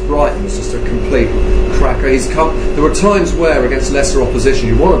against Brighton was just a complete cracker. There were times where, against lesser opposition,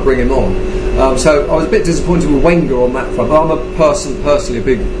 you want to bring him on. So I was a bit disappointed with Wenger on that front, but I'm personally a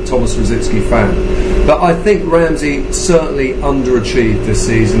big Thomas Rosicky fan. But I think Ramsey certainly underachieved this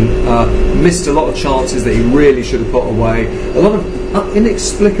season, missed a lot of chances that he really should have put away, a lot of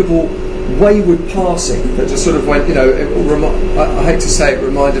inexplicable wayward passing that just sort of went, I hate to say it,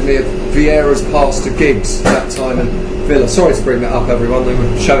 reminded me of Vieira's pass to Giggs that time in Villa. Sorry to bring that up, everyone, they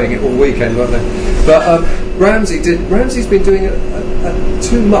were showing it all weekend, weren't they? But Ramsey's been doing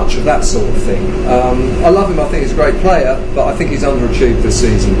too much of that sort of thing. I love him, I think he's a great player, but I think he's underachieved this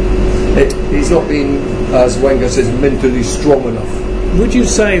season. He's not been, as Wenger says, mentally strong enough. Would you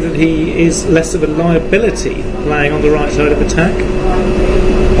say that he is less of a liability playing on the right side of attack?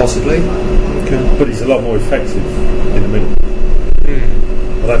 Possibly. Okay. But he's a lot more effective in the middle.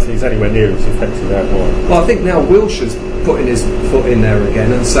 I don't think he's anywhere near as effective out wide. Well, I think now Wilshere's putting his foot in there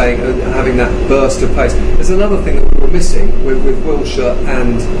again and saying, having that burst of pace. There's another thing that we were missing with Wilshere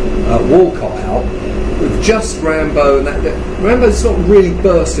and Walcott out. With just Rambo and that Rambo's not really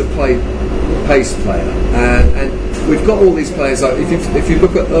burst of pace player, and we've got all these players. Like if you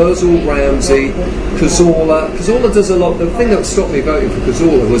look at Ozil, Ramsey, Cazorla does a lot. The thing that stopped me voting for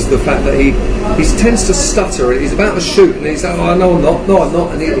Cazorla was the fact that he tends to stutter. He's about to shoot and he's like, oh, no I'm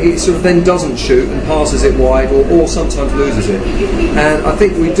not, and he sort of then doesn't shoot and passes it wide or sometimes loses it. And I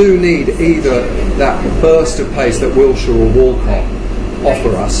think we do need either that burst of pace that Wilshere or Walcott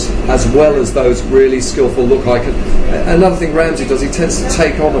offer us, as well as those really skillful another thing Ramsey does, he tends to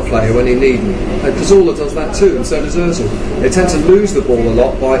take on a player when he needs him, and Cazorla does that too, and so does Ozil. They tend to lose the ball a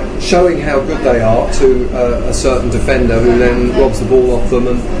lot by showing how good they are to a certain defender who then robs the ball off them,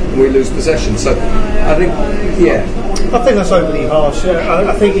 and we lose possession. So I think that's overly harsh.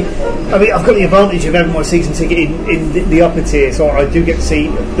 I've got the advantage of having my season ticket in the upper tier, so I do get to see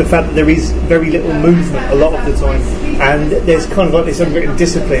the fact that there is very little movement a lot of the time, and there's kind of like this unwritten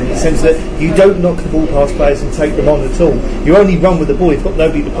discipline in the sense that you don't knock the ball past players and take them on at all. You only run with the ball, you've got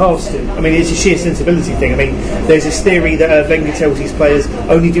nobody to pass to. I mean, it's a sheer sensibility thing. I mean, there's this theory that Wenger tells his players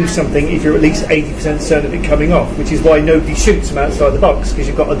only do something if you're at least 80% certain of it coming off, which is why nobody shoots from outside the box, because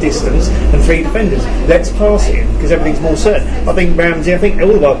you've got a distance and three defenders. Let's pass it in, because everything's more certain. I think Ramsey,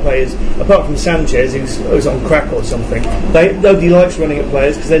 all of our players, apart from Sanchez, who's on crack or something, nobody likes running at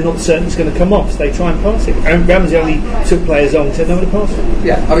players because they're not certain it's going to come off, so they try and pass it. And Ramsey only took players on, said no one to pass it.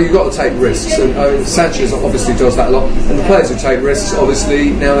 Yeah, I mean, you've got to take risks, and Sanchez obviously does that a lot, and the players who take risks,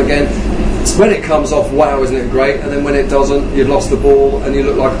 obviously, now and again, when it comes off, wow, isn't it great? And then when it doesn't, you've lost the ball and you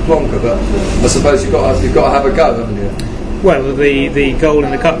look like a plonker. But I suppose you've got to have a go, haven't you? Well, the goal in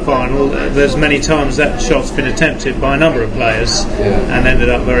the cup final, there's many times that shot's been attempted by a number of players and ended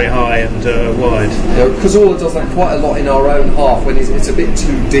up very high and wide. Cazorla does that quite a lot in our own half when it's a bit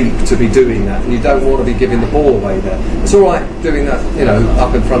too deep to be doing that, and you don't want to be giving the ball away there. It's all right doing that,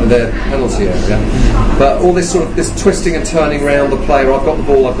 up in front of their penalty area, but all this sort of this twisting and turning around the player. I've got the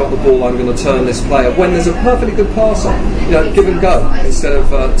ball, I'm going to turn this player. When there's a perfectly good passer, give and go instead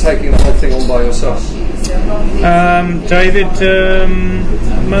of taking the whole thing on by yourself. David,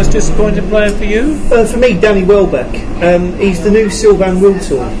 most disappointing player for you? For me, Danny Welbeck. He's the new Sylvain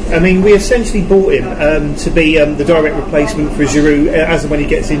Wiltord. I mean, we essentially bought him to be the direct replacement for Giroud as and when he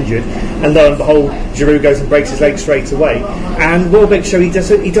gets injured, and lo and behold, Giroud goes and breaks his leg straight away. And Welbeck showed he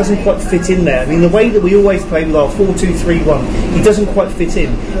doesn't quite fit in there. I mean, the way that we always play with our 4-2-3-1, he doesn't quite fit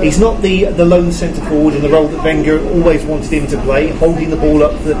in. He's not the lone centre forward in the role that Wenger always wanted him to play, holding the ball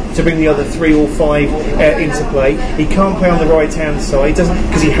up to bring the other 3 or 5 into play. He can't play on the right hand side, doesn't,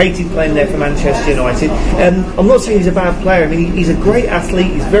 because he hated playing there for Manchester United. I'm not saying he's a bad player. I mean, he's a great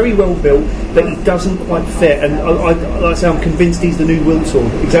athlete. He's very well built, but he doesn't quite fit. And like I say, I'm convinced he's the new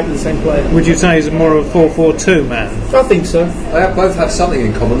Wilshere, exactly the same player. Would you say he's more of a 4-4-2 man? I think so. They both have something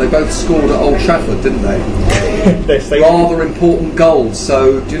in common. They both scored at Old Trafford, didn't they? Rather important goals.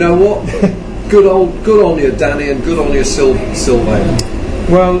 So do you know what? Good on you, Danny, and good on you, Sylvain.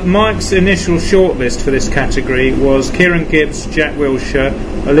 Well, Mike's initial shortlist for this category was Kieran Gibbs, Jack Wilshere,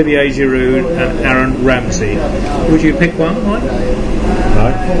 Olivier Giroud and Aaron Ramsey. Would you pick one, Mike?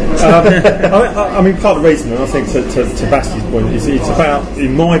 No. I mean, part of the reason, and I think to Basti's point, is it's about,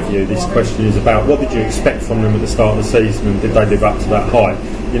 in my view, this question is about what did you expect from them at the start of the season and did they live up to that height?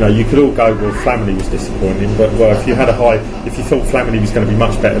 You know, you could all go, well, Flamini was disappointing, but if you thought Flamini was going to be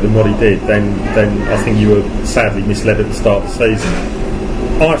much better than what he did, then I think you were sadly misled at the start of the season.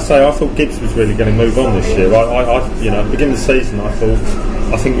 I thought Gibbs was really going to move on this year. At the beginning of the season,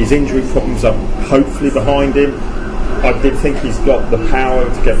 I think his injury problems are hopefully behind him. I did think he's got the power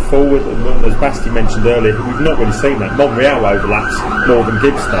to get forward, and as Basti mentioned earlier, we've not really seen that. Monreal overlaps more than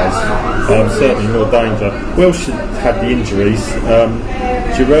Gibbs does, certainly more danger. Wilshere had the injuries.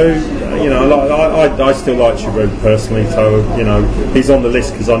 Giroud, I still like Giroud personally, so he's on the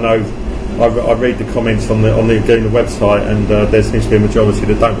list because I know. I read the comments on the Gooner website, and there seems to be a majority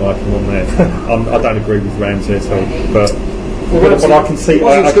that don't like him on there. I don't agree with Ramsey at all, but I can see.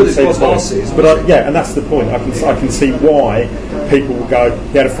 I can see and that's the point. I can see why people will go.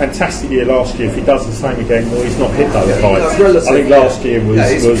 He had a fantastic year last year. If he does the same again, well, he's not hit those heights. I think last year was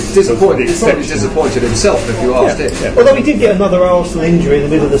disappointed. He's probably disappointed himself if you asked him. Yeah. Although he did get another Arsenal injury in the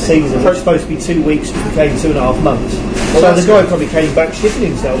middle of the season, which was supposed to be 2 weeks, which became 2.5 months. So the guy probably came back shitting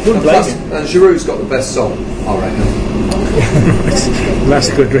himself. Wouldn't blame him. And Giroud's got the best song, I reckon. That's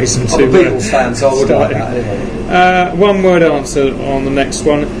a good reason to. I'm a Beatles fan, so I would like that anyway. One word answer on the next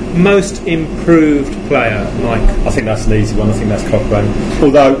one. Most improved player, Mike. I think that's an easy one. I think that's Cochrane.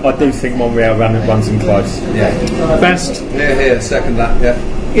 Although I do think Monreal runs him close. Yeah. Best. Here, second that. Yeah.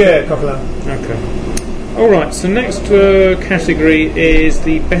 Yeah, Cochrane. Okay. All right. So next category is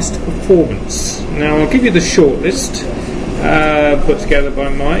the best performance. Now I'll give you the shortlist. Put together by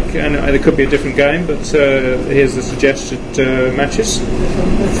Mike, and it could be a different game, but here's the suggested matches.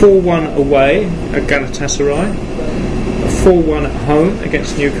 4-1 away at Galatasaray, 4-1 at home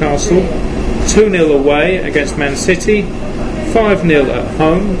against Newcastle, 2-0 away against Man City, 5-0 at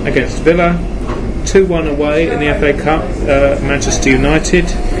home against Villa, 2-1 away in the FA Cup Manchester United,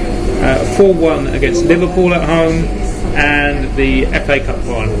 4-1 against Liverpool at home, and the FA Cup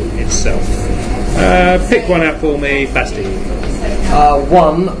final itself. Pick one out for me, Basti.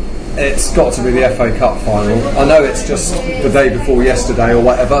 One, it's got to be the FA Cup final. I know it's just the day before yesterday or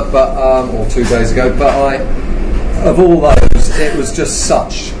whatever, but or 2 days ago. But of all those, it was just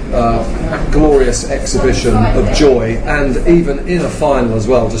such a glorious exhibition of joy, and even in a final as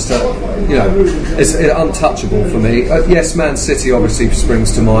well. Just it's untouchable for me. Yes, Man City obviously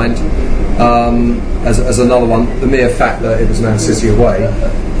springs to mind as another one. The mere fact that it was Man City away.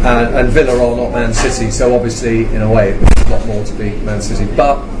 And Villa are not Man City, so obviously, in a way, it was a lot more to be Man City.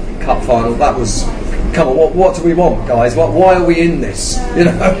 But cup final, that was. Come on, what do we want, guys? Why are we in this?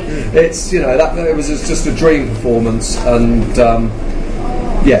 It's it was just a dream performance, and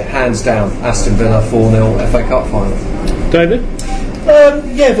hands down, Aston Villa 4-0 FA Cup final. David.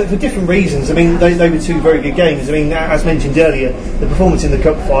 But for different reasons. I mean, they were two very good games. I mean, as mentioned earlier, the performance in the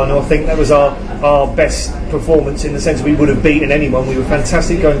cup final, I think that was our best performance in the sense we would have beaten anyone. We were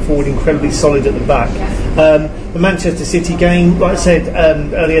fantastic going forward, incredibly solid at the back. The Manchester City game, like I said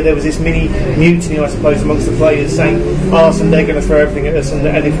earlier, there was this mini mutiny, I suppose, amongst the players saying, Arsene, they're going to throw everything at us, and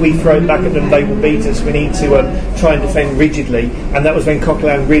if we throw it back at them, they will beat us. We need to try and defend rigidly. And that was when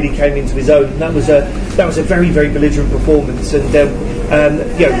Coquelin really came into his own. And that was a very, very belligerent performance. And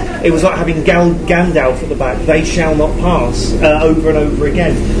it was like having Gandalf at the back. They shall not pass over and over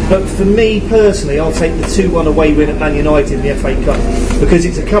again. But for me personally, I'll take the 2-1 away win at Man United in the FA Cup, because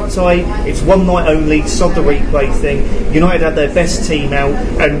it's a cup tie, it's one night only, sod the replay thing. United had their best team out,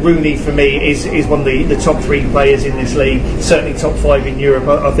 and Rooney for me is one of the top 3 players in this league, certainly top 5 in Europe.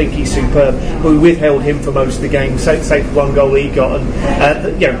 I think he's superb. But we withheld him for most of the game, save for one goal he got, and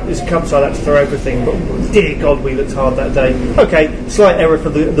it's a cup tie, that's for everything. But dear God, we looked hard that day. Okay, slight error for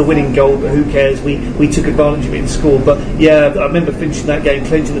the winning goal, but who cares? We took advantage of it and scored. But I remember finishing that game,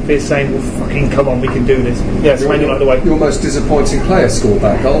 clenching the fist, saying, "Well, fucking come on, we can do this." It's Man United away. Your most disappointing player scored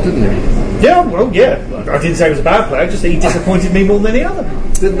that goal, didn't he? Yeah, well, yeah. I didn't say he was a bad player, just that he disappointed me more than any other.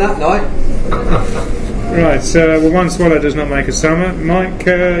 Didn't that night? Right, well, one swallow does not make a summer. Mike,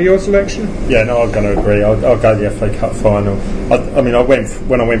 your selection? Yeah, no, I'm going to agree. I'll go the FA Cup final. When I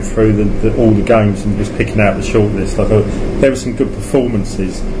went through all the games and just picking out the shortlist, I thought there were some good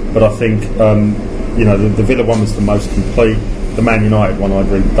performances, but I think the Villa one was the most complete. The Man United one, I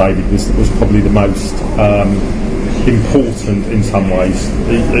agree with David, was probably the most important in some ways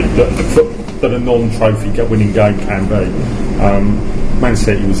that a non-trophy winning game can be. Man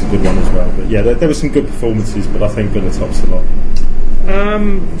City was a good one as well, but yeah, there were some good performances, but I think Villa tops a lot.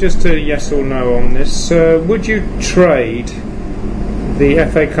 Just a yes or no on this. Would you trade the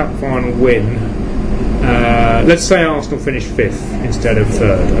FA Cup final win? Let's say Arsenal finished 5th instead of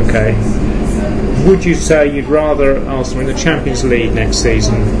 3rd, okay? Would you say you'd rather Arsenal in the Champions League next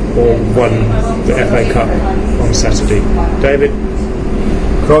season or won the FA Cup on Saturday? David?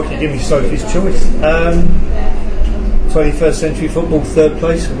 Crikey, give me Sophie's choice. 21st century football, 3rd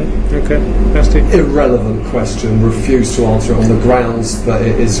place for me. Okay, Basti. Irrelevant question. Refuse to answer it on the grounds that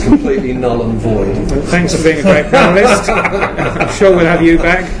it is completely null and void. Well, thanks for being a great panellist. I'm sure we'll have you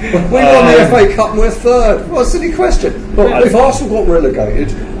back. We won the FA Cup and we're 3rd. What a silly question. Well, if Arsenal got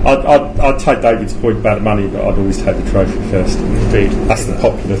relegated, I'd take David's point about the money, but I'd always take the trophy first. Indeed. That's the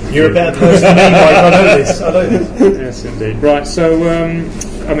popular. You're a better person than me, Mike. I know this. Yes, indeed. Right, so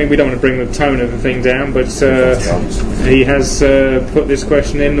we don't want to bring the tone of the thing down, but he has put this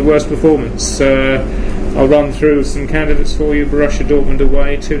question in: the worst performance. I'll run through some candidates for you. Borussia Dortmund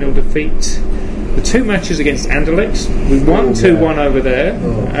away, 2-0 defeat. The 2 matches against Anderlecht, we won 2-1 over there,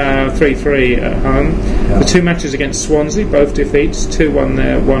 3-3 at home. Yeah. The 2 matches against Swansea, both defeats, 2-1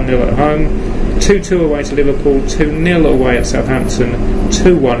 there, 1-0 at home. 2-2 away to Liverpool, 2-0 away at Southampton,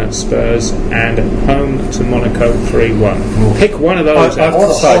 2-1 at Spurs, and home to Monaco, 3-1. Pick one of those. I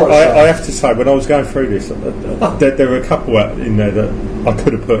have to say, when I was going through this, there were a couple in there that I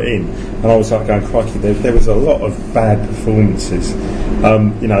could have put in, and I was like going, crikey, there was a lot of bad performances.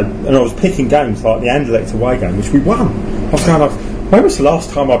 And I was picking games like the Anderlecht away game, which we won. I was going, when was the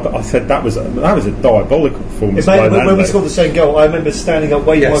last time I said that was a diabolical performance? When we scored the same goal, I remember standing up,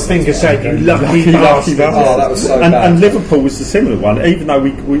 waving my finger, saying, "You lucky bastard!" Oh, that was so bad. And Liverpool was the similar one. Even though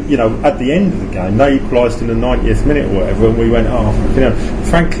we at the end of the game they equalised in the 90th minute or whatever, and we went,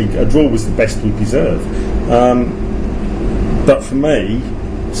 frankly, a draw was the best we deserved. But for me,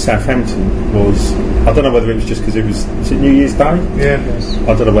 Southampton was. I don't know whether it was just because it was it New Year's Day? Yeah. Yes.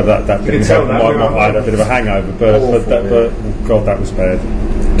 I don't know whether that didn't help. I had a bit of a hangover, but God, that was bad.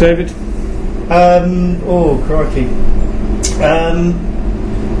 David? Crikey.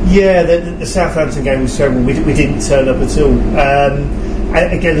 The Southampton game was terrible. We didn't turn up at all.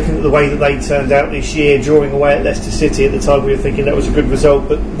 Again, looking at the way that they turned out this year, drawing away at Leicester City at the time, we were thinking that was a good result,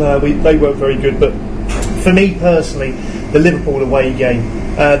 but they weren't very good. But for me personally, the Liverpool away game,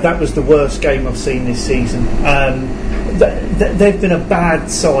 that was the worst game I've seen this season. They've been a bad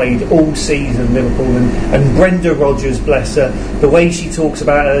side all season, Liverpool, and Brenda Rodgers, bless her, the way she talks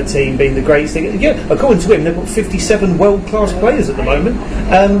about her team being the greatest thing. Yeah, according to him, they've got 57 world-class players at the moment,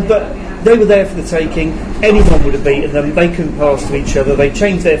 but they were there for the taking. Anyone would have beaten them. They couldn't pass to each other. They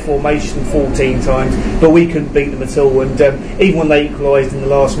changed their formation 14 times, but we couldn't beat them at all. And even when they equalised in the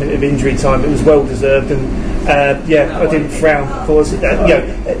last minute of injury time, it was well deserved. And I didn't frown for us.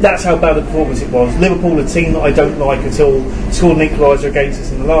 That's how bad a performance it was. Liverpool, a team that I don't like at all, scored an equaliser against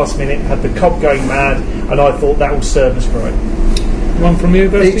us in the last minute, had the cop going mad, and I thought that will serve us right. One from you,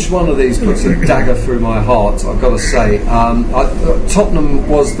 Bertie? Each one of these puts a dagger through my heart, I've got to say. Tottenham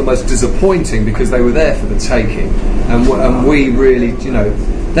was the most disappointing because they were there for the taking, and we really,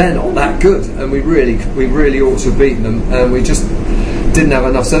 they're not that good, and we really ought to have beaten them, and we just didn't have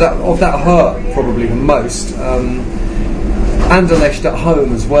enough. So that hurt probably the most. Anderlecht at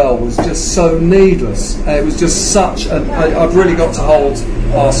home as well was just so needless. It was just such I've really got to hold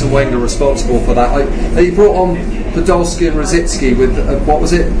Arsene Wenger responsible for that. He brought on Podolski and Rosicki with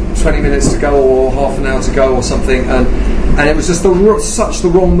 20 minutes to go or half an hour to go or something, and it was just such the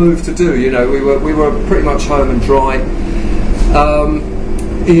wrong move to do. We were pretty much home and dry.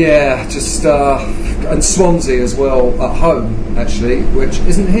 And Swansea as well at home, actually, which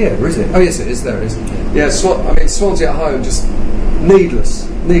isn't here, is it? Oh yes, it is. There it is. Yeah, Swansea at home, just needless.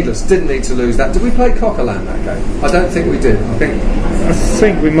 Didn't need to lose that. Did we play Coquelin that game? I don't think we did. I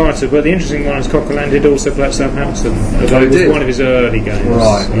think we might have. But the interesting one is Coquelin did also play at Southampton. Although it was one of his early games.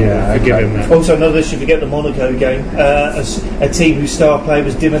 Right. Yeah. Forgive him that. Also, another should forget the Monaco game. A team whose star player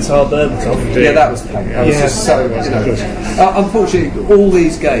was Dimitar Berbatov. Yeah, that was painful. That was just so. Unfortunately, all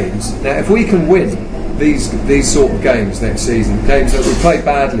these games. Now, if we can win these sort of games next season, games that we played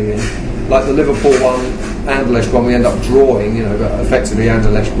badly in, like the Liverpool one, Anderlecht one, we end up drawing, but effectively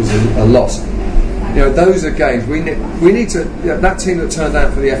Anderlecht was a loss. those are games we need to. That team that turned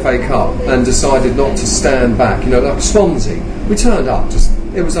out for the FA Cup and decided not to stand back, like Swansea, we turned up.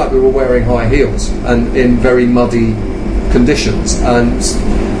 It was like we were wearing high heels and in very muddy conditions, and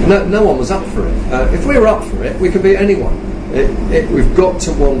no one was up for it. If we were up for it, we could beat anyone. We've got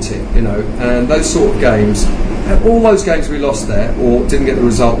to want it, and those sort of games, all those games we lost there or didn't get the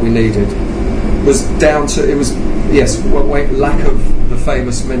result we needed, was down to lack of the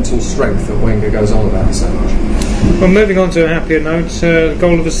famous mental strength that Wenger goes on about so much. Well, moving on to a happier note,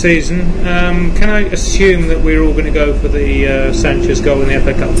 goal of the season. Can I assume that we're all going to go for the Sanchez goal in the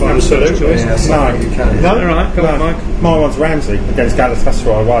FA Cup final? Absolutely. Choice? No, you can. No? All right, come on, Mike. My one's Ramsey against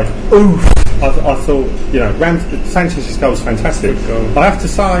Galatasaray away. Oof. I thought, Sanchez's goal was fantastic. Good goal. I have to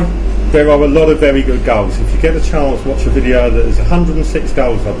say, there are a lot of very good goals. If you get a chance, watch a video. There's 106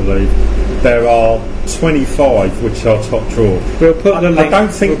 goals, I believe. There are 25 which are top draw. We'll put the link.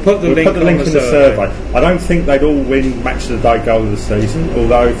 We'll put the link on in the survey. I don't think they'd all win match of the day goal of the season,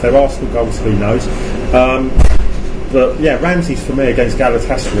 although if they're Arsenal goals, who knows. But yeah, Ramsey's for me against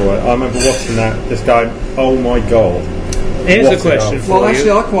Galatasaray. I remember watching that, just going, oh my god. Here's a question for you. Well, actually,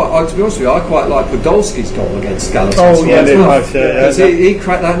 to be honest with you, I quite like Podolski's goal against Galatasaray. Oh, yeah, because he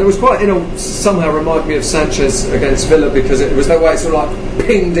cracked that, and it was quite, somehow reminded me of Sanchez against Villa because it was the way it sort of like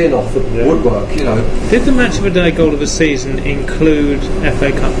pinged in off the woodwork, Did the match of the day goal of the season include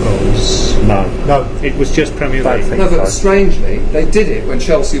FA Cup goals? No. It was just Premier League. No, but strangely, they did it when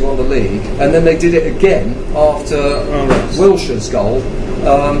Chelsea won the league, and then they did it again after Wilshere's goal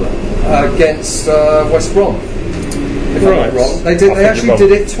against West Brom. If I'm not wrong, they actually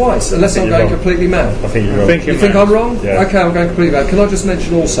did it twice, unless I'm going completely mad. I think you're wrong. You think I'm wrong? Yeah. Okay, I'm going completely mad. Can I just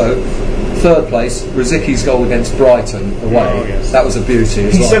mention also, third place, Rosiki's goal against Brighton away. Oh, yes. That was a beauty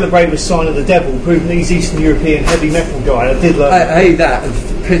as He well. celebrated with sign of the devil, proving that he's Eastern European heavy metal guy. I did love that, and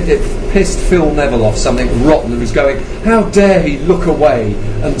it pissed Phil Neville off something rotten. Who was going, how dare he look away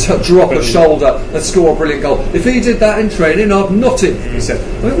and drop a shoulder and score a brilliant goal? If he did that in training, I'd nut him, he said.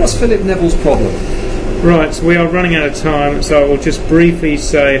 What's Philip Neville's problem? Right, we are running out of time, so I will just briefly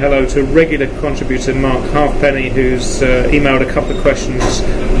say hello to regular contributor Mark Halfpenny, who's emailed a couple of questions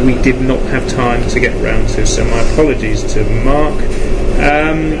we did not have time to get round to, so my apologies to Mark.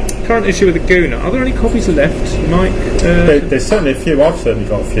 Current issue with the Gooner. Are there any copies left, Mike? There's certainly a few. I've certainly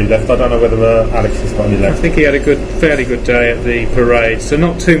got a few left. I don't know whether Alex has got any left. I think he had a fairly good day at the parade, so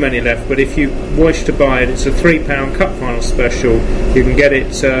not too many left, but if you wish to buy it, it's a £3 Cup Final special. You can get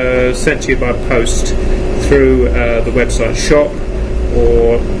it sent to you by post through the website shop,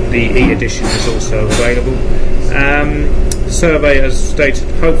 or the e-edition is also available. The survey, as stated,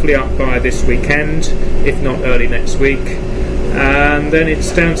 hopefully up by this weekend, if not early next week. And then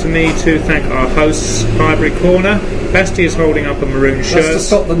it's down to me to thank our hosts, Piebury Corner. Basti is holding up a maroon shirt. That's to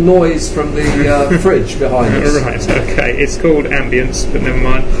stop the noise from the fridge behind us. Right, okay. It's called Ambience, but never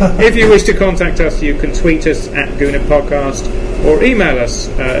mind. If you wish to contact us, you can tweet us at Gooner Podcast or email us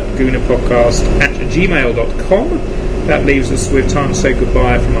at goonerpodcast@gmail.com. That leaves us with time to say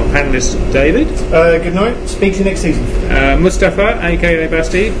goodbye from our panellist, David. good night. Speak to you next season. Mustafa, aka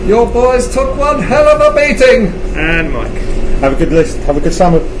Basti. Your boys took one hell of a beating. And Mike. Have a good list. Have a good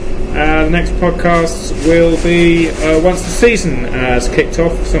summer. The next podcast will be once the season has kicked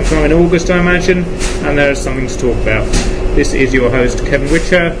off, sometime in August, I imagine, and there is something to talk about. This is your host, Kevin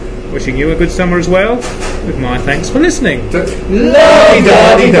Whitcher, wishing you a good summer as well, with my thanks for listening.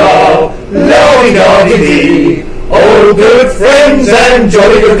 La-di-da-di-da, la-di-da-di-dee, all good friends and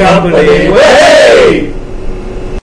jolly good company. Way!